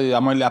veux dire,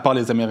 à part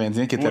les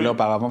Amérindiens qui étaient là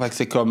auparavant, fait que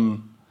c'est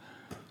comme...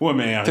 Ouais,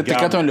 mais regarde...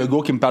 Quand t'as un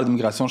logo qui me parle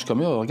d'immigration, je suis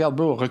comme, yo, regarde,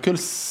 bro, recule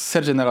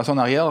 7 générations en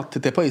arrière,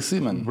 t'étais pas ici,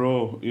 man.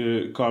 Bro,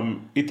 comme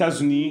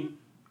États-Unis,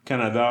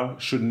 Canada,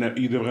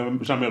 ils devraient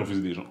même jamais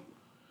refuser des gens.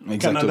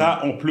 Exactement. Canada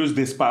ont plus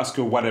d'espace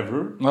que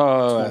whatever. Tu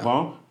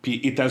comprends?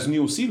 Puis États-Unis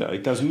aussi, là.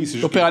 États-Unis, c'est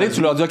juste... Au pire aller,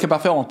 tu leur dis, OK,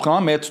 parfait, on te prend,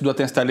 mais tu dois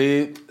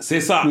t'installer...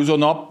 C'est ça. Plus au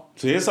nord.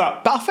 C'est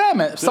ça. Parfait,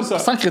 mais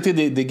sans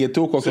créer des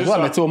ghettos ou quoi que ce soit,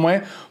 mais tu sais, au moins,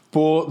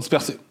 pour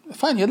disperser.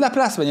 Fine, il y a de la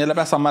place, mais il y a de la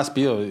place en masse,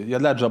 puis il y a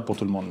de la job pour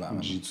tout le monde, là.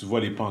 Tu vois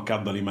les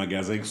pancartes dans les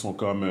magasins qui sont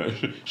comme...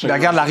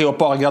 Regarde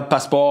l'aéroport, regarde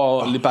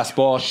les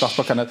passeports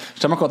Canada. Je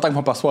suis tellement content que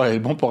mon passeport est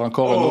bon pour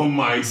encore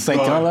 5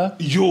 ans, là.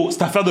 Yo,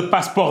 cette affaire de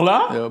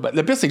passeport-là...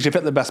 Le pire, c'est que j'ai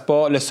fait le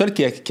passeport. Le seul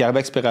qui arrivait à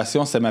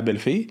expiration, c'est ma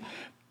belle-fille.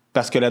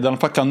 Parce que la dernière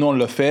fois, quand nous, on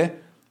l'a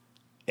fait,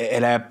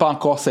 elle n'avait pas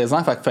encore 16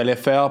 ans, fait qu'il fallait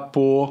faire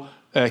pour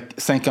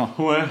 5 ans.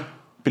 Ouais.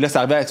 Puis là, ça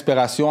arrivait à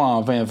expiration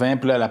en 2020,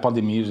 puis là, la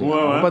pandémie. On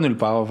va pas nulle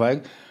part,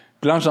 vague.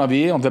 Puis là, en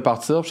janvier, on devait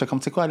partir. Puis j'étais comme,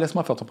 tu sais quoi,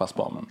 laisse-moi faire ton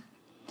passeport, man.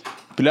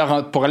 Puis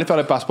là, pour aller faire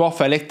le passeport, il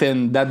fallait que tu aies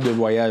une date de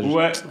voyage.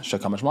 Ouais. J'étais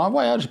comme, je m'en vais en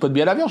voyage. J'ai pas de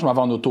billet d'avion, je m'en vais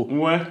en auto.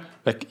 Ouais.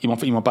 Fait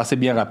qu'ils m'ont passé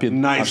bien rapide.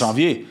 Nice. En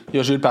janvier.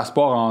 J'ai eu le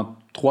passeport en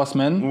 3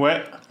 semaines.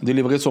 Ouais.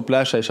 Délivré sur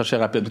place, j'allais chercher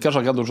rapide. Quand je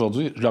regarde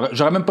aujourd'hui,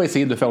 j'aurais même pas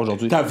essayé de le faire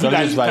aujourd'hui. T'as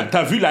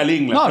vu la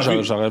ligne, là?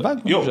 Non, j'aurais vague.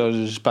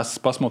 Je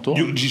passe mon tour.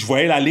 Je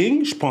voyais la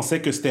ligne, je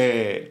pensais que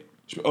c'était...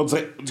 On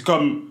dirait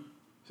comme...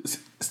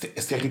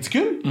 C'était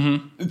ridicule.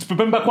 Tu peux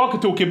même pas croire que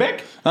t'es au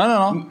Québec.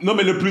 Non. Non,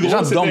 mais le plus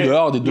drôle, c'était...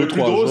 dehors des 2-3 jours. Le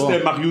plus drôle,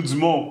 c'était Mario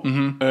Dumont.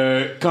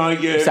 Quand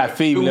il... Sa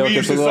fille, là. Oui,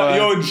 c'est ça.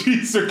 Yo,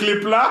 G, ce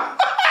clip-là...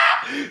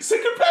 ce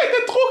clip-là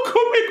était trop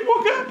comique,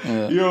 mon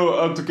gars. Yo,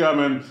 en tout cas,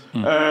 man.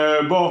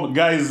 Bon,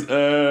 guys.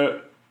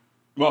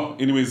 Bon,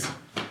 anyways.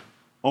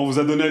 On vous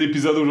a donné un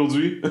épisode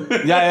aujourd'hui.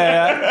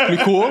 Plus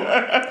court.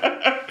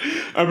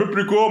 Un peu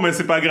plus court, mais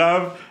c'est pas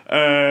grave.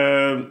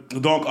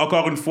 Donc,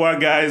 encore une fois,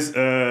 guys,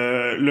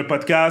 le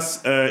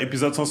podcast,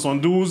 épisode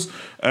 172.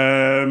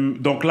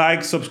 Donc,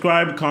 like,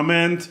 subscribe,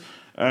 comment.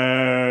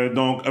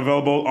 Donc,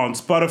 available on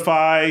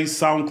Spotify,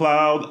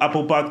 SoundCloud,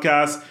 Apple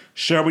Podcasts.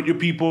 Share with your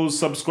people,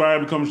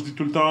 subscribe, comme je dis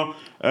tout le temps.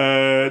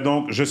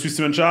 Donc, je suis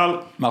Steven Charles.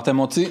 Martin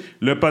Monti.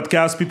 Le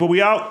podcast People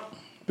We Out.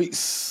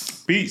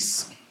 Peace.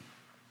 Peace.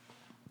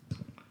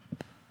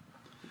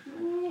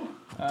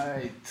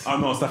 Right. Ah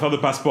non, cette affaire de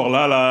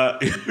passeport-là, là...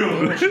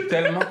 Je suis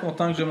tellement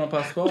content que j'ai mon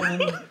passeport.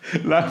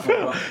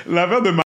 L'affaire de